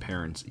Ethan's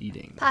parents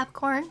eating?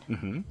 Popcorn.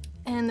 Mm-hmm.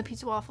 And the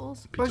pizza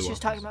waffles. Pizza We're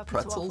just talking waffles. about pizza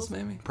Pretzels,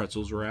 waffles. maybe?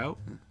 Pretzels were out.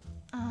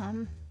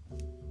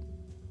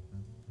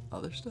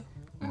 Other stuff?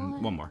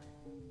 And one more.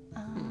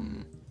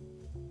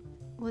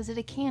 Was it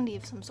a candy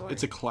of some sort?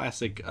 It's a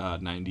classic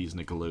 90s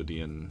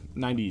Nickelodeon,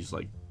 90s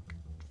like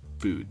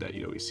food that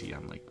you always see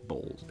on like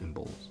bowls.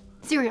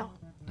 Cereal.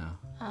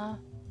 No.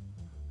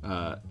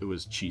 It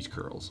was cheese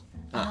curls.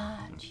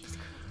 Cheese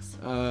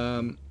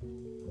curls.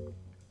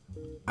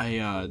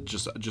 I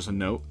just a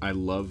note. I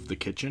love the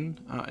kitchen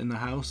in the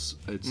house.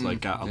 It's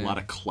like got a lot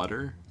of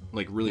clutter.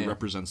 Like really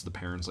represents the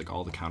parents. Like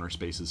all the counter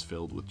spaces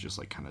filled with just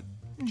like kind of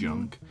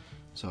junk.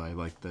 So I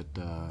like that.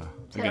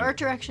 The art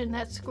direction,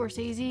 that's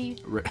Scorsese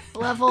Right.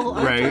 level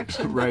art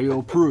direction.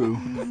 Rayo Prue.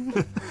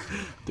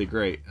 They're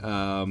great.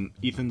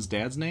 Ethan's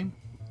dad's name?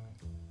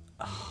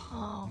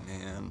 Oh.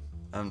 Man,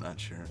 I'm not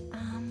sure.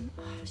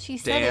 She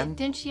said Dan? it,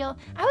 didn't she? I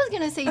was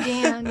gonna say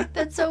Dan.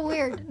 That's so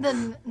weird.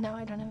 Then no,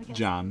 I don't have a guess.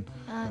 John.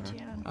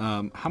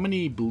 John. How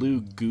many blue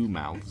goo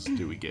mouths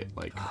do we get?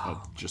 Like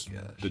of just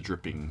the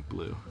dripping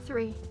blue.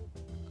 3.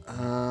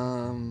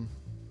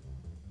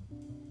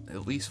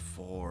 At least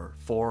 4.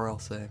 4, I'll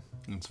say.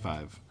 It's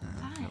 5.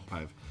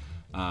 5.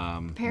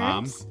 Parents?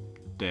 Mom,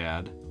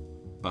 dad,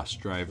 bus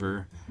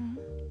driver,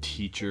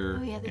 teacher,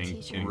 Oh, yeah, the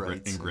teacher. and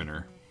Right.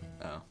 Grinner.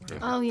 Oh.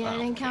 Oh yeah, I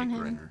didn't count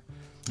him.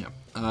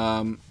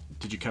 Yep.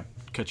 Did you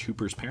catch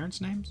Hooper's parents'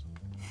 names?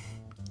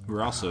 Who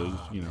were also,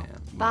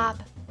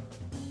 Bob.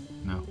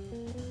 No.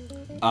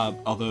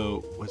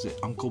 Although, was it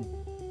Uncle?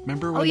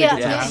 Remember when Oh they yeah, get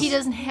to yeah, house? he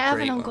doesn't have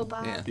Great an one. Uncle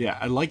Bob. Yeah. Yeah,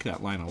 I like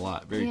that line a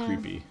lot. Very Yeah.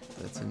 creepy.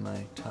 That's in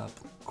my top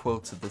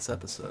quotes of this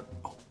episode.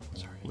 Oh,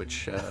 sorry.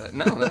 Which,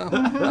 no,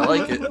 I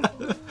like it.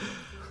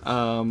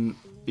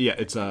 Yeah,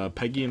 it's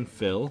Peggy and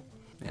Phil.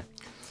 Yeah.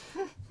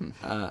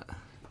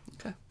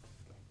 Okay.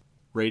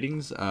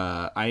 Ratings.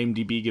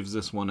 IMDb gives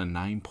this one a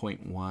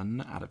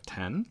 9.1 out of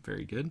 10.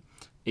 Very good.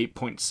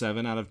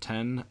 8.7 out of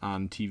 10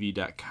 on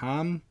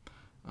TV.com.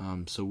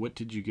 So what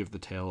did you give the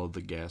Tale of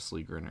the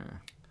Ghastly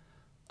Grinner?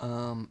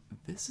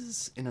 This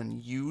is an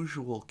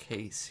unusual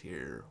case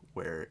here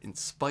where, in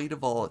spite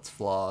of all its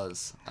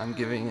flaws, I'm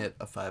giving it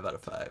a 5 out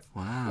of 5.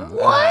 Wow.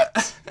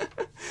 What?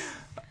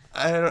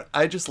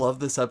 I just love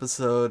this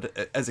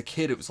episode. As a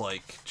kid, it was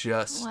like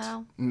just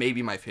Wow.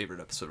 maybe my favorite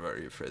episode of Are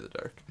You Afraid of the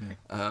Dark.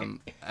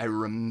 I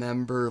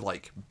remember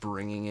like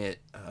bringing it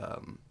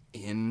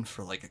in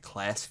for like a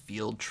class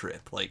field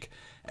trip, like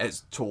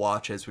as to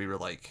watch as we were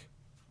like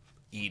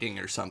eating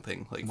or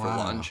something, like for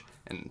lunch,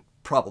 and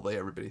probably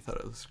everybody thought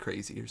it was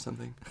crazy or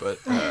something, but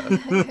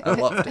I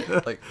loved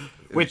it. Like,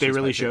 Wait, they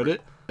really showed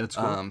it? That's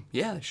cool.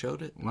 Yeah, they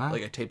showed it. Wow.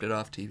 Like I taped it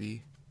off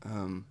TV.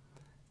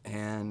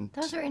 And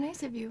That was very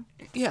nice of you.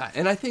 yeah,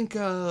 and I think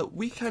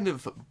we kind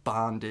of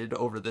bonded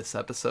over this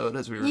episode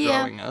as we were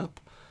Yeah. growing up.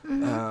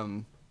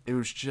 It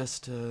was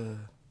just a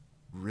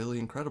really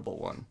incredible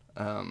one.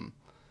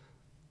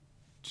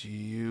 Do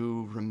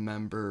you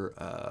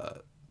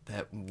remember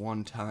that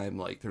one time,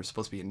 like, there was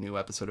supposed to be a new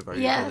episode of Are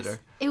You Afraid of the Yes,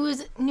 Dark? it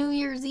was New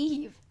Year's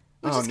Eve,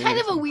 which Oh, is New kind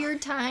Year's of a Eve.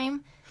 weird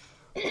time.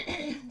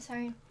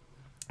 Sorry.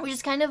 which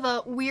is kind of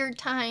a weird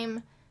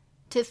time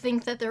to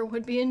think that there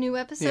would be a new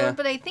episode, Yeah.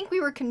 but I think we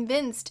were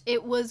convinced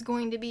it was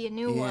going to be a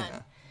new one.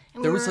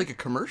 And There we was were- like a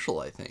commercial,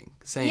 I think,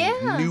 saying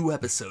Yeah. new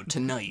episode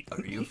tonight.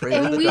 Are you afraid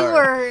and of the we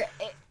dark?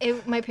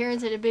 were, my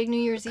parents had a big New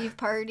Year's Eve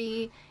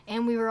party,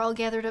 and we were all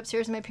gathered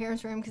upstairs in my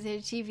parents' room because they had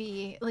a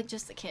TV, like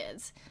just the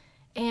kids.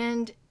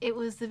 And it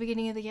was the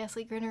beginning of the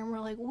Ghastly Grinner, and we're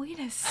like, wait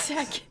a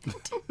second.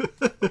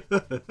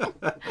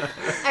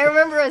 I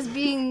remember us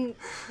being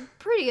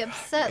pretty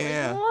upset.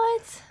 Yeah. Like,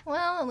 what?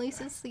 Well, at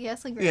least it's the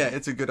Ghastly Grinner. Yeah,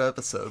 it's a good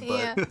episode, but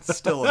Yeah. it's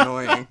still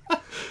annoying.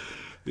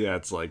 Yeah,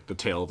 it's like the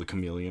Tale of the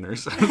Chameleon or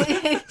something.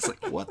 It's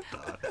like, what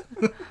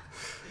the?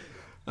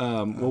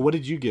 Well, what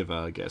did you give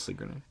Ghastly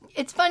Grinner?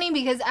 It's funny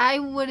because I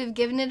would have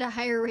given it a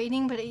higher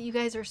rating, but you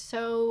guys are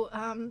so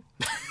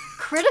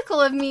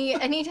critical of me.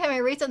 Anytime I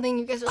rate something,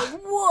 you guys are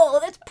like, "Whoa,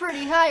 that's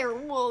pretty high," or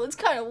 "Whoa, that's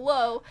kind of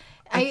low."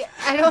 I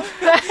don't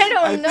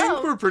I know.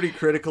 think we're pretty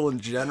critical in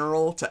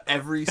general to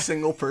every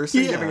single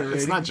person Yeah, giving a rating.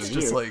 it's not just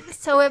you. like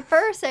So at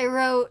first I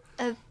wrote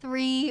a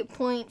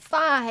 3.5.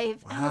 I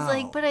was Wow.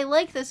 like, but I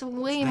like this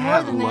way more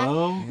That than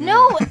low? that.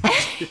 No.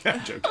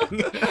 I'm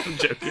joking. I'm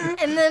joking.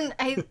 And then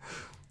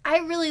I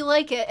really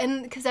like it,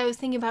 and because I was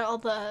thinking about all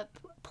the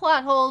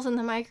plot holes and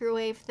the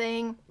microwave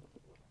thing,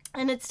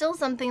 and it's still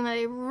something that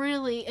I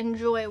really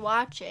enjoy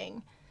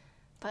watching,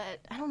 but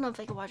I don't know if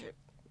I could watch it.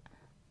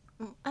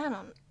 I don't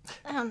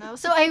know.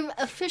 So I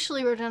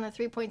officially wrote down a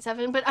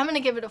 3.7, but I'm gonna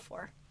give it a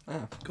 4.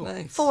 Oh, cool.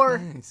 Nice. 4.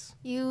 Nice.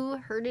 You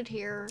heard it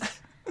here,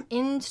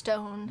 in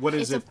stone. What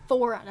is it's it? a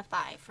 4 out of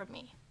 5 from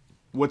me.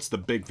 What's the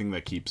big thing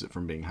that keeps it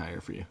from being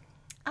higher for you?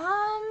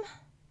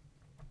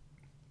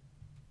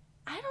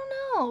 I don't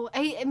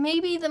know.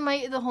 Maybe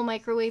the whole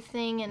microwave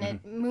thing, and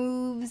it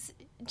moves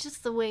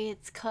just the way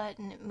it's cut,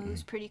 and it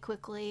moves pretty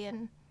quickly,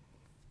 and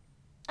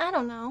I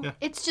don't know. Yeah.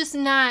 It's just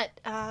not.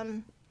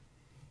 I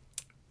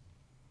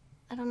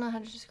don't know how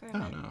to describe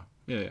I it. don't know.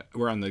 Yeah,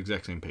 we're on the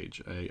exact same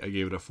page. I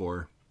gave it a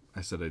 4.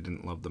 I said I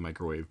didn't love the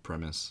microwave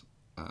premise.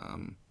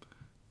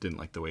 Didn't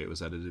like the way it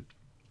was edited.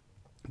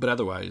 But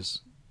otherwise,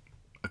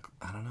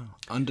 I don't know.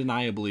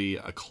 Undeniably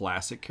a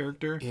classic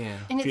character. Yeah.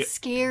 And it's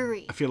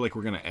scary. I feel like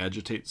we're going to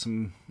agitate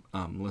some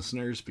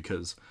listeners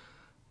because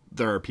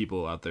there are it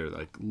out there that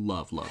like,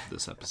 love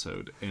this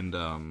episode. And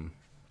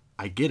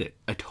I get it.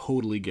 I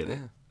totally get it.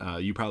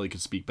 You probably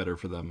could speak better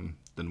for them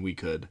than we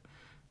could.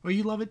 Well,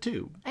 you love it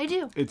too. I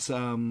do. It's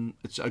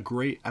a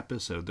great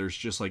episode. There's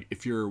just like,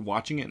 if you're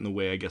watching it in the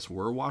way I guess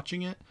we're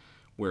watching it,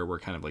 where we're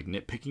kind of like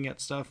nitpicking at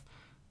stuff,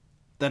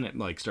 then it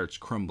like starts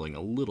crumbling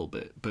a little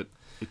bit, but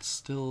it's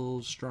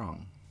still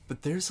strong.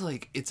 But there's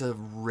like, it's a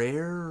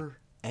rare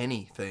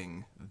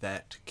anything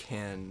that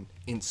can,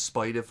 in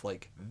spite of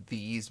like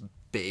these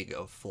big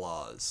of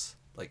flaws,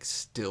 like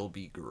still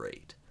be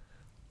great.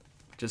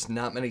 Just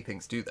not many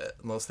things do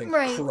that. Most things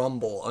Right.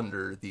 crumble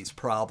under these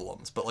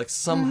problems. But like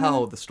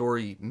somehow the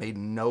story made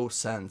no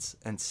sense,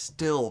 and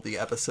still the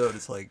episode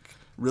is like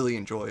really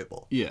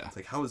enjoyable. Yeah. It's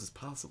like, how is this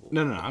possible?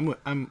 No.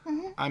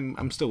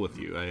 I'm still with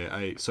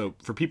you. So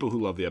for people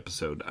who love the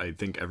episode, I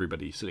think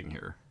everybody sitting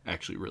here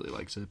actually really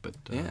likes it. But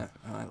Yeah,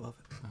 I love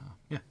it.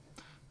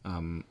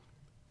 yeah.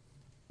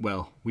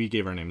 Well, we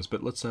gave our names,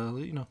 but let's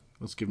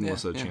give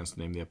Melissa a chance to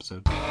name the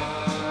episode.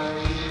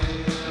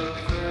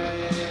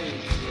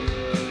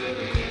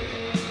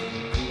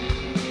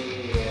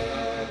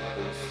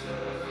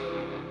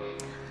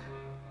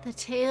 The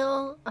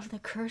Tale of the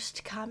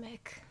Cursed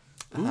Comic.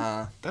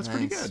 That's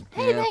pretty good.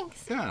 Hey,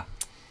 thanks. Yeah.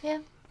 Yeah.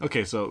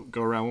 Okay, so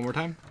go around one more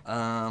time.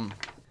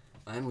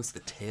 Mine was The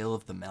Tale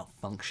of the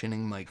Malfunctioning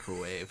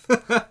Microwave.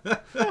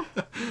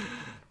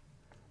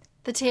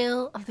 The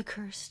Tale of the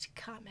Cursed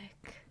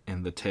Comic.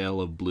 And the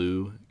Tale of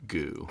Blue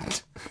Goo.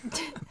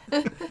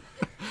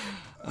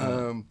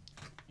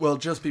 Well,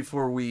 just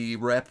before we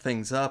wrap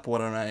things up, why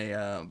don't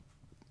I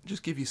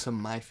just give you some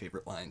of my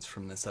favorite lines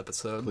from this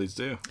episode? Please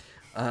do.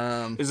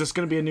 Is this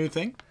going to be a new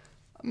thing?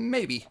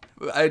 Maybe.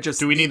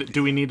 Do we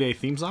need a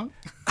theme song?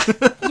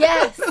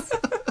 Yes.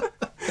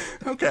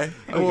 Okay.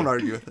 I won't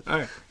argue with it. All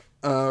right.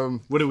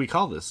 What do we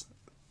call this?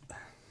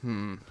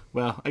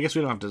 Well, I guess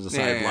we don't have to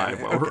decide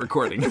live while we're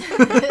recording.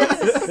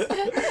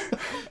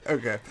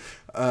 Okay.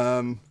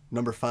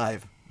 Number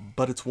 5.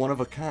 But it's one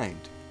of a kind.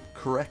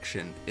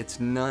 Correction. It's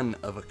none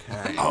of a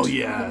kind. Oh,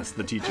 yes.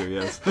 The teacher,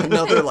 yes.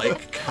 Another,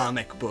 like,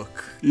 comic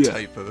book Yeah.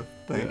 type of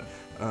thing.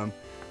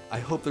 I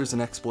hope there's an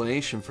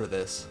explanation for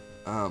this.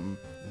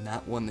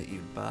 Not one that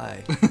you'd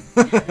buy.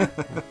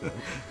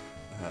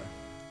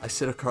 I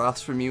sit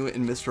across from you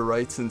in Mr.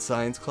 Wright's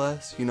science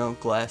class. You know,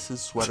 glasses,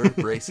 sweater,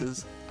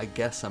 braces. I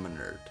guess I'm a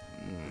nerd.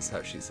 That's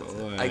how she says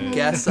it. I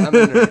guess I'm a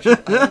nerd.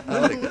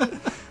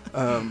 I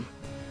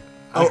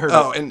like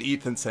that. And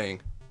Ethan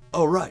saying,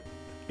 "Oh, right.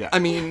 Yeah. I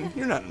mean,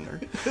 you're not a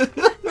nerd."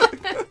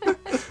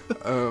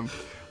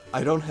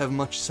 I don't have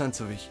much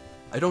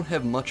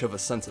of a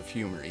sense of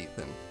humor,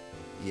 Ethan.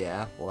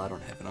 Yeah, well, I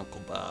don't have an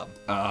Uncle Bob.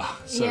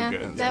 So yeah,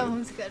 good. That one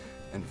was good.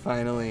 And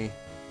finally,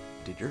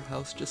 did your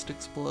house just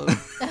explode?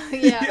 Oh,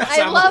 yeah, Yes,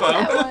 I on the love phone.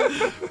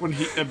 that one. When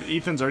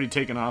Ethan's already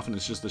taken off and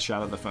it's just a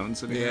shot of the phone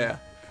sitting there.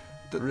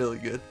 really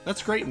good.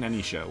 That's great in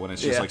any show when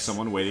it's just like Yes.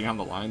 someone waiting on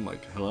the line,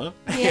 like, hello?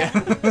 Yeah.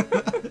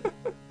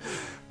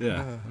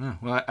 Yeah.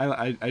 Well,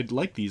 I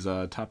like these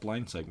top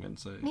line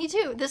segments. Me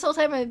too. This whole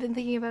time I've been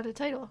thinking about a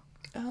title.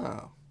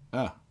 Oh.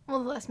 Oh,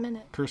 Well, the last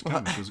minute. Cursed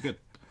Comics was good.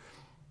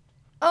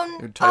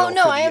 Oh title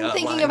no, for I the, am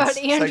thinking lines about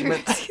Andrew.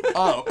 segment.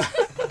 Oh.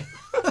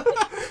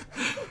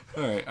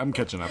 All right, I'm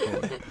catching up.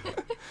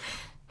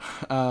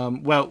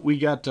 Well, we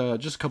got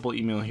just a couple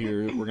email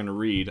here we're going to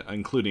read,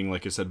 including,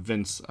 like I said,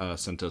 Vince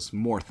sent us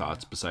more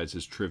thoughts besides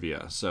his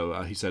trivia.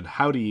 So he said,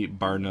 howdy,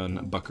 bar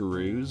none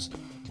buckaroos.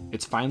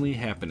 It's finally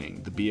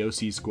happening. The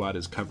BOC squad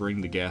is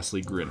covering the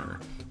Ghastly Grinner.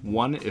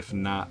 One, if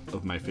not,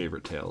 of my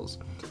favorite tales.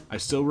 I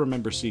still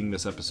remember seeing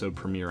this episode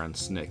premiere on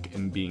Snick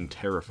and being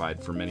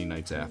terrified for many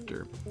nights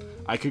after.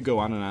 I could go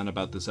on and on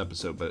about this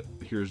episode, but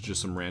here's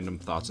just some random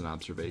thoughts and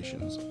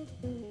observations.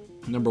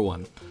 Number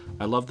 1,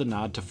 I love the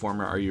nod to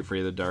former Are You Afraid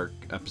of the Dark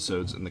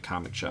episodes in the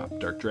comic shop.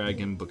 Dark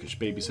Dragon, Bookish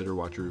Babysitter,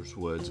 Watcher's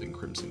Woods, and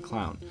Crimson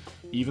Clown.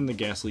 Even the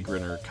Ghastly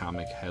Grinner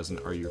comic has an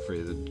Are You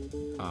Afraid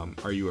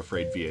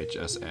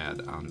VHS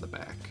ad on the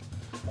back.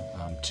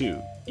 2,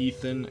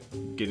 Ethan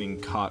getting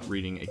caught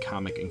reading a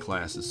comic in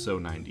class is so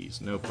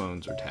 90s. No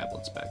phones or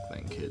tablets back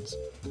then, kids.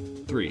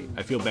 3,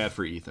 I feel bad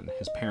for Ethan.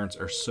 His parents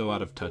are so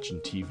out of touch and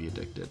TV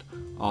addicted.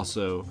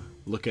 Also,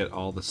 look at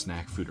all the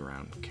snack food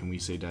around. Can we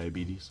say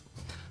diabetes?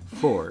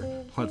 4,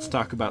 let's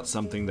talk about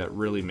something that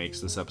really makes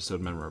this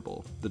episode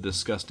memorable. The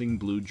disgusting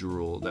blue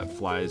drool that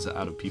flies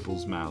out of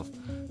people's mouth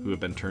who have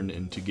been turned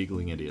into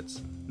giggling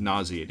idiots.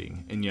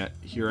 Nauseating, and yet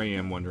here I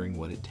am wondering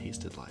what it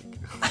tasted like.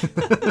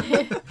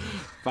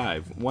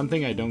 5, one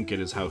thing I don't get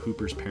is how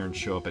Hooper's parents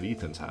show up at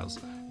Ethan's house.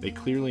 They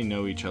clearly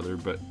know each other,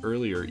 but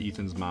earlier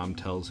Ethan's mom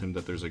tells him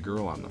that there's a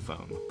girl on the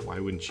phone. Why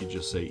wouldn't she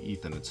just say,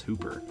 Ethan, it's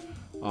Hooper?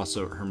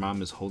 Also, her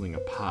mom is holding a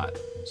pot,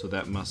 so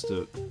they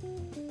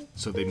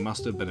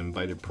must have been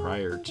invited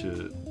prior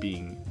to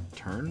being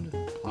turned?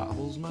 Plot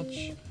holes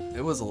much?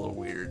 It was a little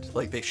weird.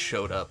 Like, they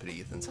showed up at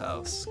Ethan's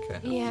house,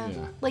 kind of. Yeah.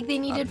 Like they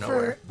needed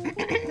nowhere.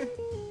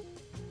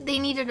 they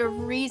needed a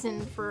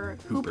reason for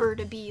Hooper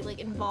to be like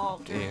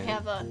involved or Yeah.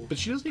 have a But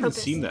she doesn't even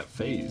purpose. seem that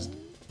phased.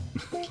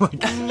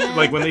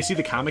 like when they see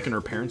the comic and her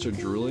parents are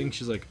drooling,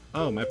 she's like,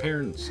 oh, my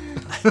parents.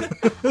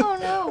 Oh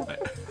no. I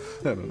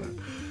don't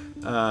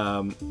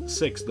know.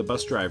 6, the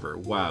bus driver.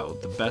 Wow,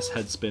 the best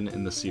headspin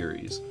in the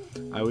series.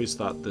 I always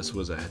thought this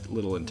was a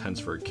little intense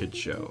for a kid's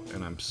show,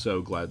 and I'm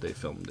so glad they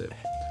filmed it.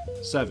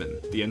 7,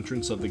 the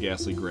entrance of the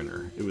Ghastly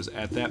Grinner. It was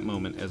at that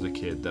moment as a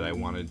kid that I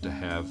wanted to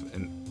have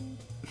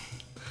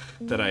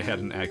that I had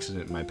an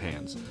accident in my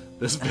pants.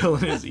 This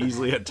villain is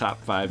easily at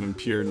top 5 in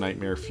pure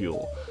nightmare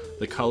fuel.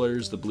 The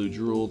colors, the blue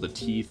drool, the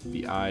teeth,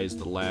 the eyes,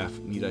 the laugh,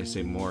 need I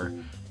say more?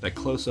 That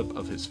close-up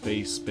of his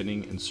face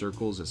spinning in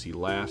circles as he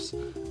laughs.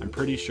 I'm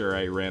pretty sure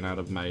I ran out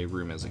of my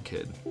room as a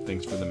kid.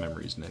 Thanks for the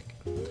memories, Nick.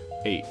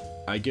 8,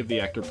 I give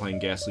the actor playing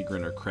Ghastly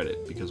Grinner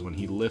credit, because when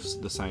he lifts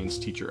the science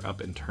teacher up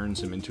and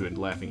turns him into a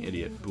laughing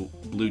idiot,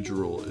 blue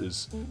drool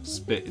is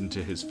spit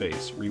into his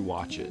face.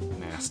 Rewatch it.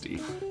 Nasty.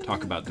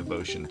 Talk about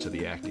devotion to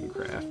the acting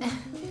craft.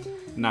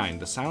 9,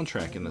 the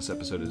soundtrack in this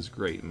episode is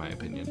great, in my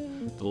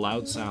opinion. The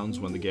loud sounds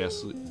when the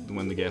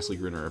Ghastly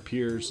Grinner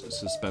appears,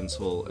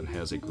 suspenseful, and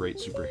has a great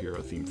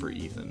superhero theme for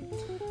Ethan.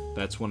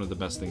 That's one of the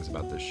best things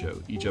about this show.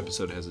 Each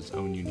episode has its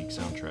own unique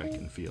soundtrack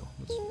and feel.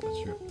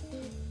 That's true.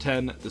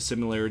 10, the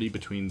similarity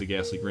between the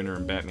Ghastly Grinner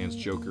and Batman's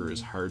Joker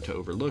is hard to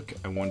overlook.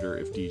 I wonder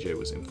if DJ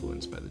was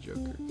influenced by the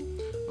Joker.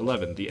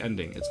 11, the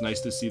ending. It's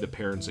nice to see the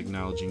parents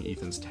acknowledging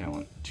Ethan's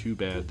talent. Too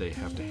bad they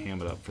have to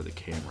ham it up for the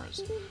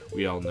cameras.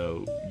 We all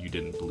know you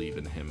didn't believe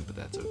in him, but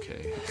that's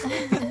okay.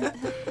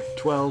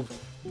 12,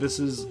 this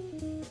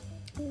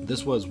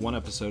was one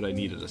episode I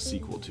needed a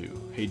sequel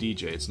to. Hey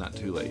DJ, it's not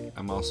too late.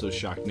 I'm also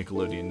shocked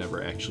Nickelodeon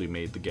never actually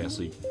made the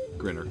Ghastly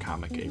Grinner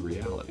comic a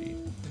reality.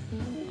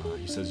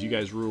 He says, you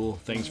guys rule.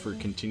 Thanks for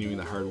continuing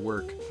the hard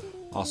work.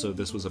 Also,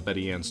 this was a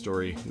Betty Ann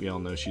story. We all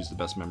know she's the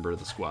best member of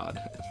the squad.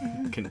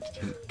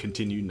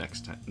 Continue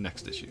next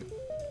issue.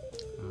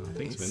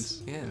 Thanks,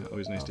 Vince. Yeah.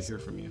 Always nice to hear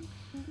from you.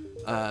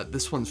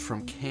 This one's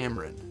from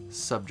Cameron.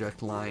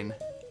 Subject line,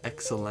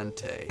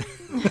 Excelente.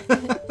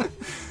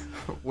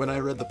 When I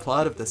read the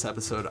plot of this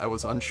episode, I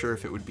was unsure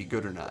if it would be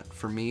good or not.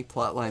 For me,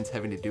 plot lines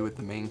having to do with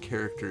the main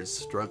characters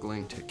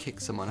struggling to kick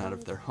someone out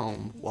of their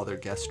home while their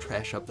guests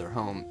trash up their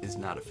home is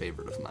not a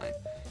favorite of mine.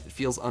 It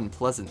feels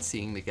unpleasant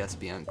seeing the guests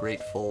be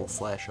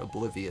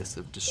ungrateful/oblivious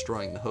of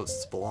destroying the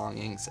host's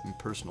belongings and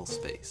personal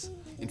space.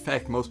 In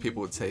fact, most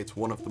people would say it's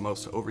one of the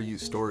most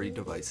overused story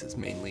devices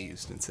mainly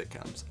used in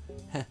sitcoms.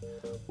 Heh,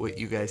 what,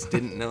 you guys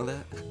didn't know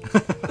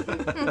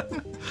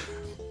that?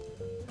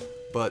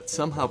 But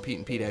somehow Pete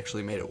and Pete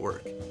actually made it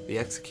work. The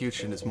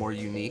execution is more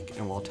unique,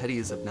 and while Teddy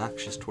is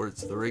obnoxious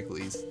towards the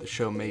Wrigleys, the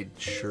show made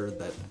sure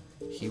that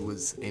he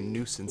was a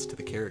nuisance to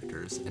the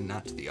characters and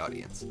not to the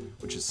audience,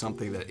 which is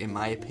something that, in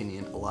my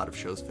opinion, a lot of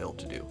shows failed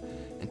to do.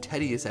 And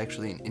Teddy is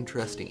actually an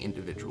interesting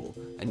individual.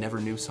 I never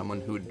knew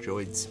someone who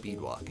enjoyed speed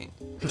walking.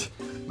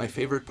 My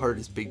favorite part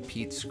is Big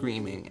Pete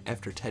screaming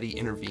after Teddy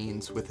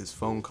intervenes with his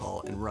phone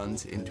call and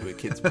runs into a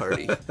kid's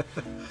party.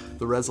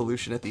 The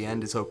resolution at the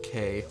end is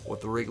okay.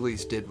 What the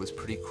Wrigleys did was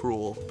pretty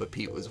cruel, but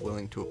Pete was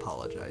willing to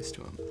apologize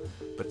to him.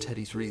 But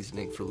Teddy's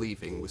reasoning for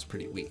leaving was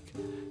pretty weak.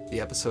 The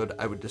episode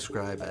I would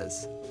describe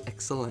as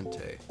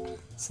excelente.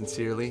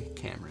 Sincerely,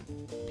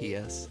 Cameron.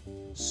 P.S.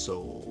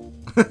 Soul.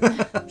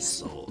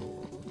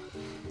 Soul.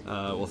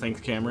 Well,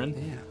 thanks,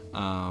 Cameron.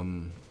 Yeah.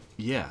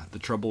 Yeah, the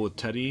trouble with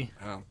Teddy.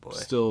 Oh boy.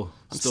 Still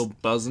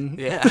buzzing.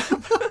 Yeah.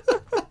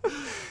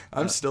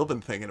 I've still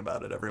been thinking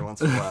about it every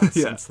once in a while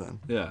since then.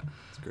 Yeah.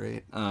 It's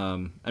great. I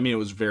mean, it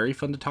was very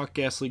fun to talk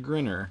Ghastly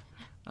Grinner,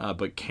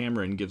 but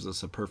Cameron gives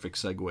us a perfect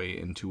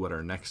segue into what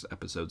our next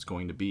episode's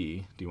going to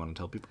be. Do you want to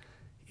tell people?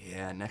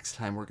 Yeah, next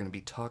time we're going to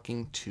be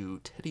talking to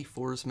Teddy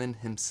Forsman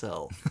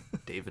himself,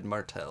 David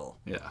Martell.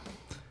 Yeah.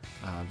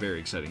 Very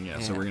exciting, yeah.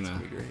 Yeah, So we're it's going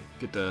gonna be great.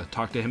 to get to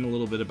talk to him a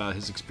little bit about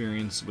his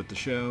experience with the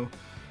show.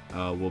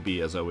 We'll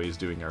be, as always,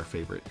 doing our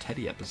favorite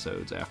Teddy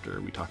episodes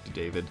after we talk to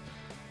David.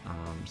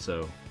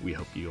 So we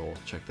hope you'll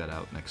check that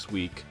out next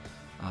week.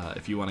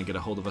 If you want to get a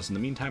hold of us in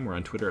the meantime, we're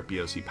on Twitter at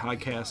BOC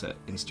Podcast, at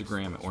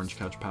Instagram at Orange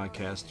Couch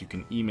Podcast. You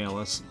can email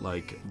us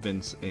like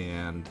Vince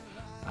and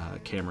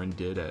Cameron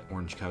did at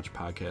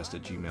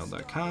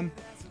orangecouchpodcast@gmail.com.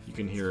 You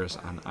can hear us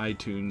on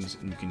iTunes,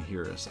 and you can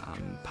hear us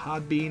on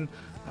Podbean.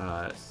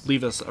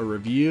 Leave us a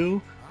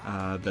review.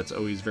 That's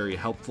always very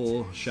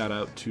helpful. Shout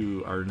out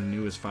to our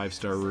newest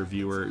 5-star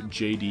reviewer,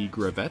 JD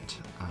Gravette.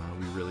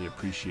 We really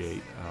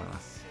appreciate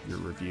your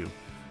review.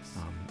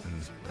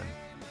 And then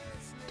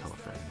tell a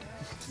friend.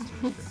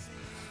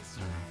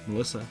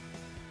 Melissa.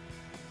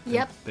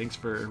 Yep. Thanks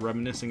for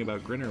reminiscing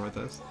about Grinner with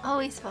us.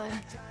 Always fun.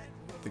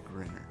 The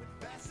Grinner.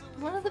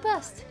 One of the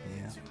best.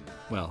 Yeah.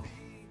 Well,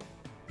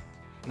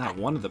 not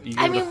one of them. You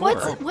I gave it mean,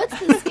 a 4. what's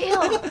the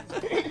scale?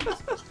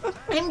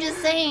 I'm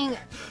just saying.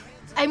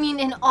 I mean,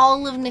 in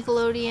all of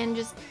Nickelodeon,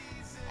 just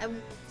I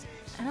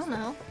don't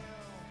know.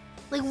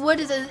 Like, what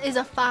is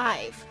a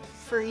 5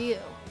 for you?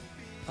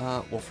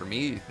 Well, for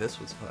me, this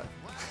was 5.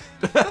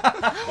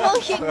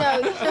 Well, you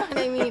know what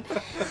I mean.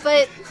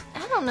 But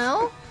I don't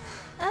know.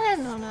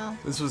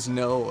 This was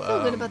no. I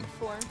feel good about the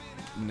 4.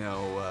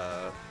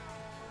 No.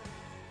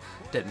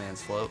 Dead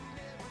Man's Float.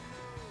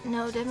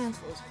 No, Dead Man's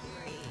Flow is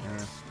great.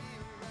 Yeah.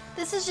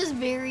 This is just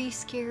very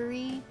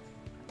scary.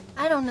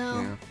 I don't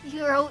know.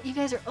 You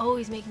guys are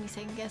always making me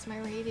second guess my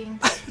rating.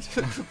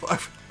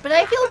 But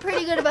I feel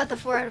pretty good about the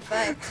 4 out of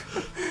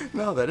 5.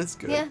 No, that is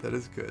good. Yeah. That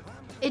is good.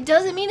 It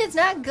doesn't mean it's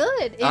not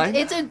good.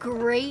 It's a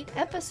great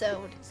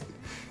episode.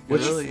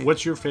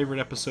 What's your favorite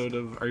episode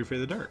of Are You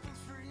Afraid of the Dark?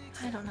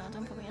 I don't know.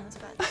 Don't put me on the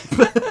spot.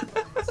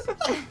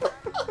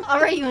 I'll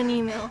write you an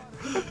email.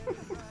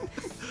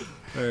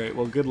 All right.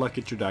 Well, good luck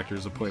at your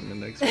doctor's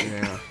appointment next week.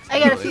 Yeah. I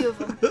got a few of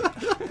them.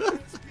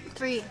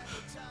 3.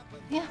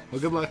 Yeah.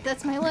 Well, good luck.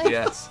 That's my life.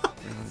 Yes.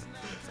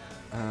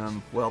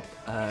 Well,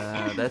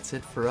 that's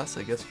it for us.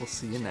 I guess we'll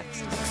see you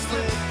next time.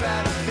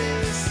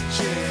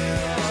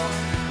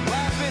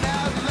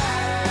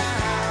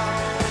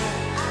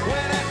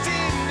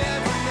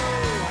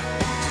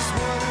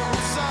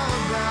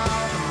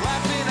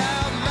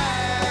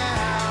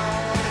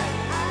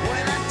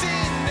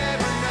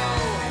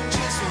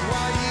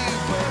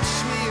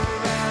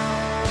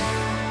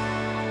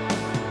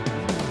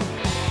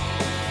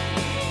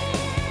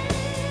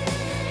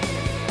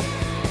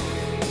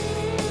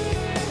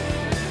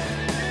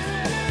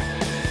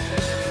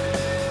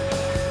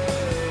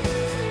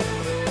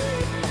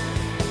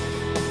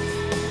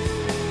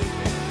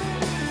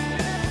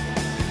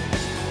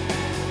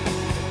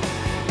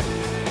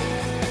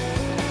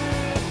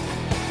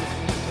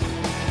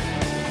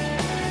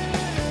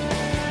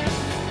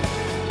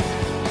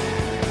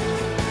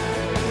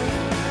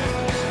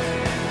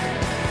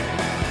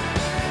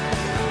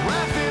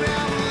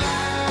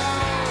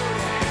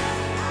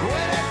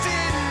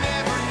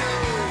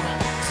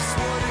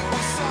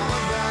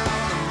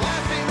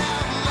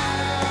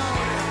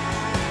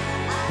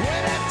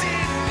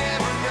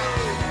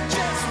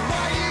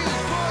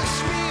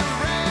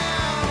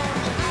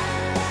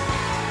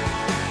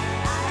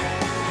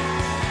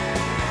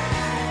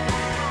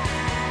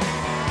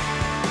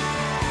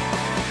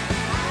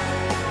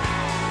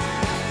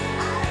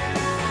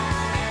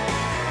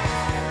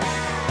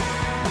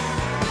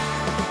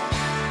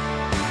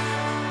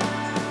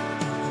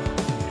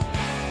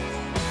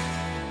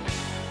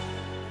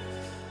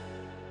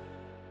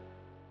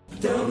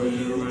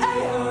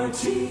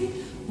 WART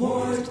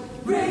Ward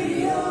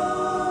Radio,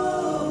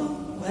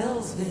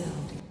 Wellsville.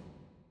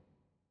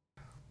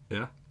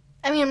 Yeah.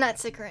 I mean, I'm not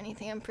sick or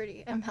anything. I'm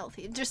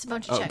healthy. Just a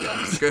bunch of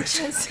checkups. Good.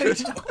 So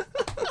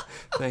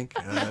Thank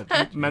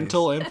God.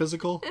 Mental and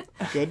physical.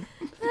 Good.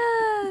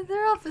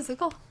 they're all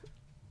physical.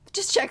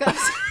 Just checkups.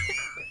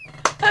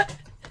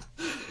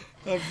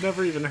 I've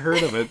never even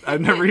heard of it.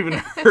 I've never even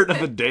heard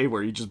of a day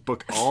where you just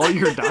book all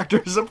your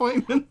doctor's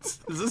appointments.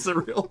 Is this a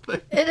real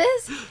thing? It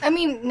is. I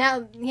mean,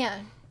 now, yeah.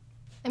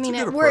 I mean,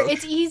 It's a at good work, approach.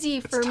 it's easy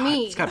for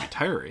me. It's gotta be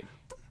tiring.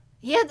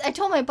 Yeah, I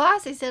told my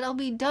boss, I said, I'll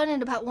be done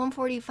at about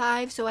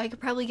 1:45, so I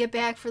could probably get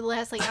back for the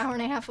last, like, hour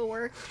and a half of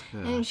work. Yeah.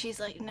 And she's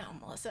like, no,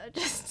 Melissa,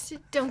 just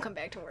don't come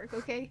back to work,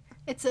 okay?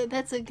 That's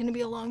going to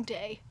be a long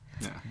day.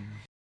 Yeah.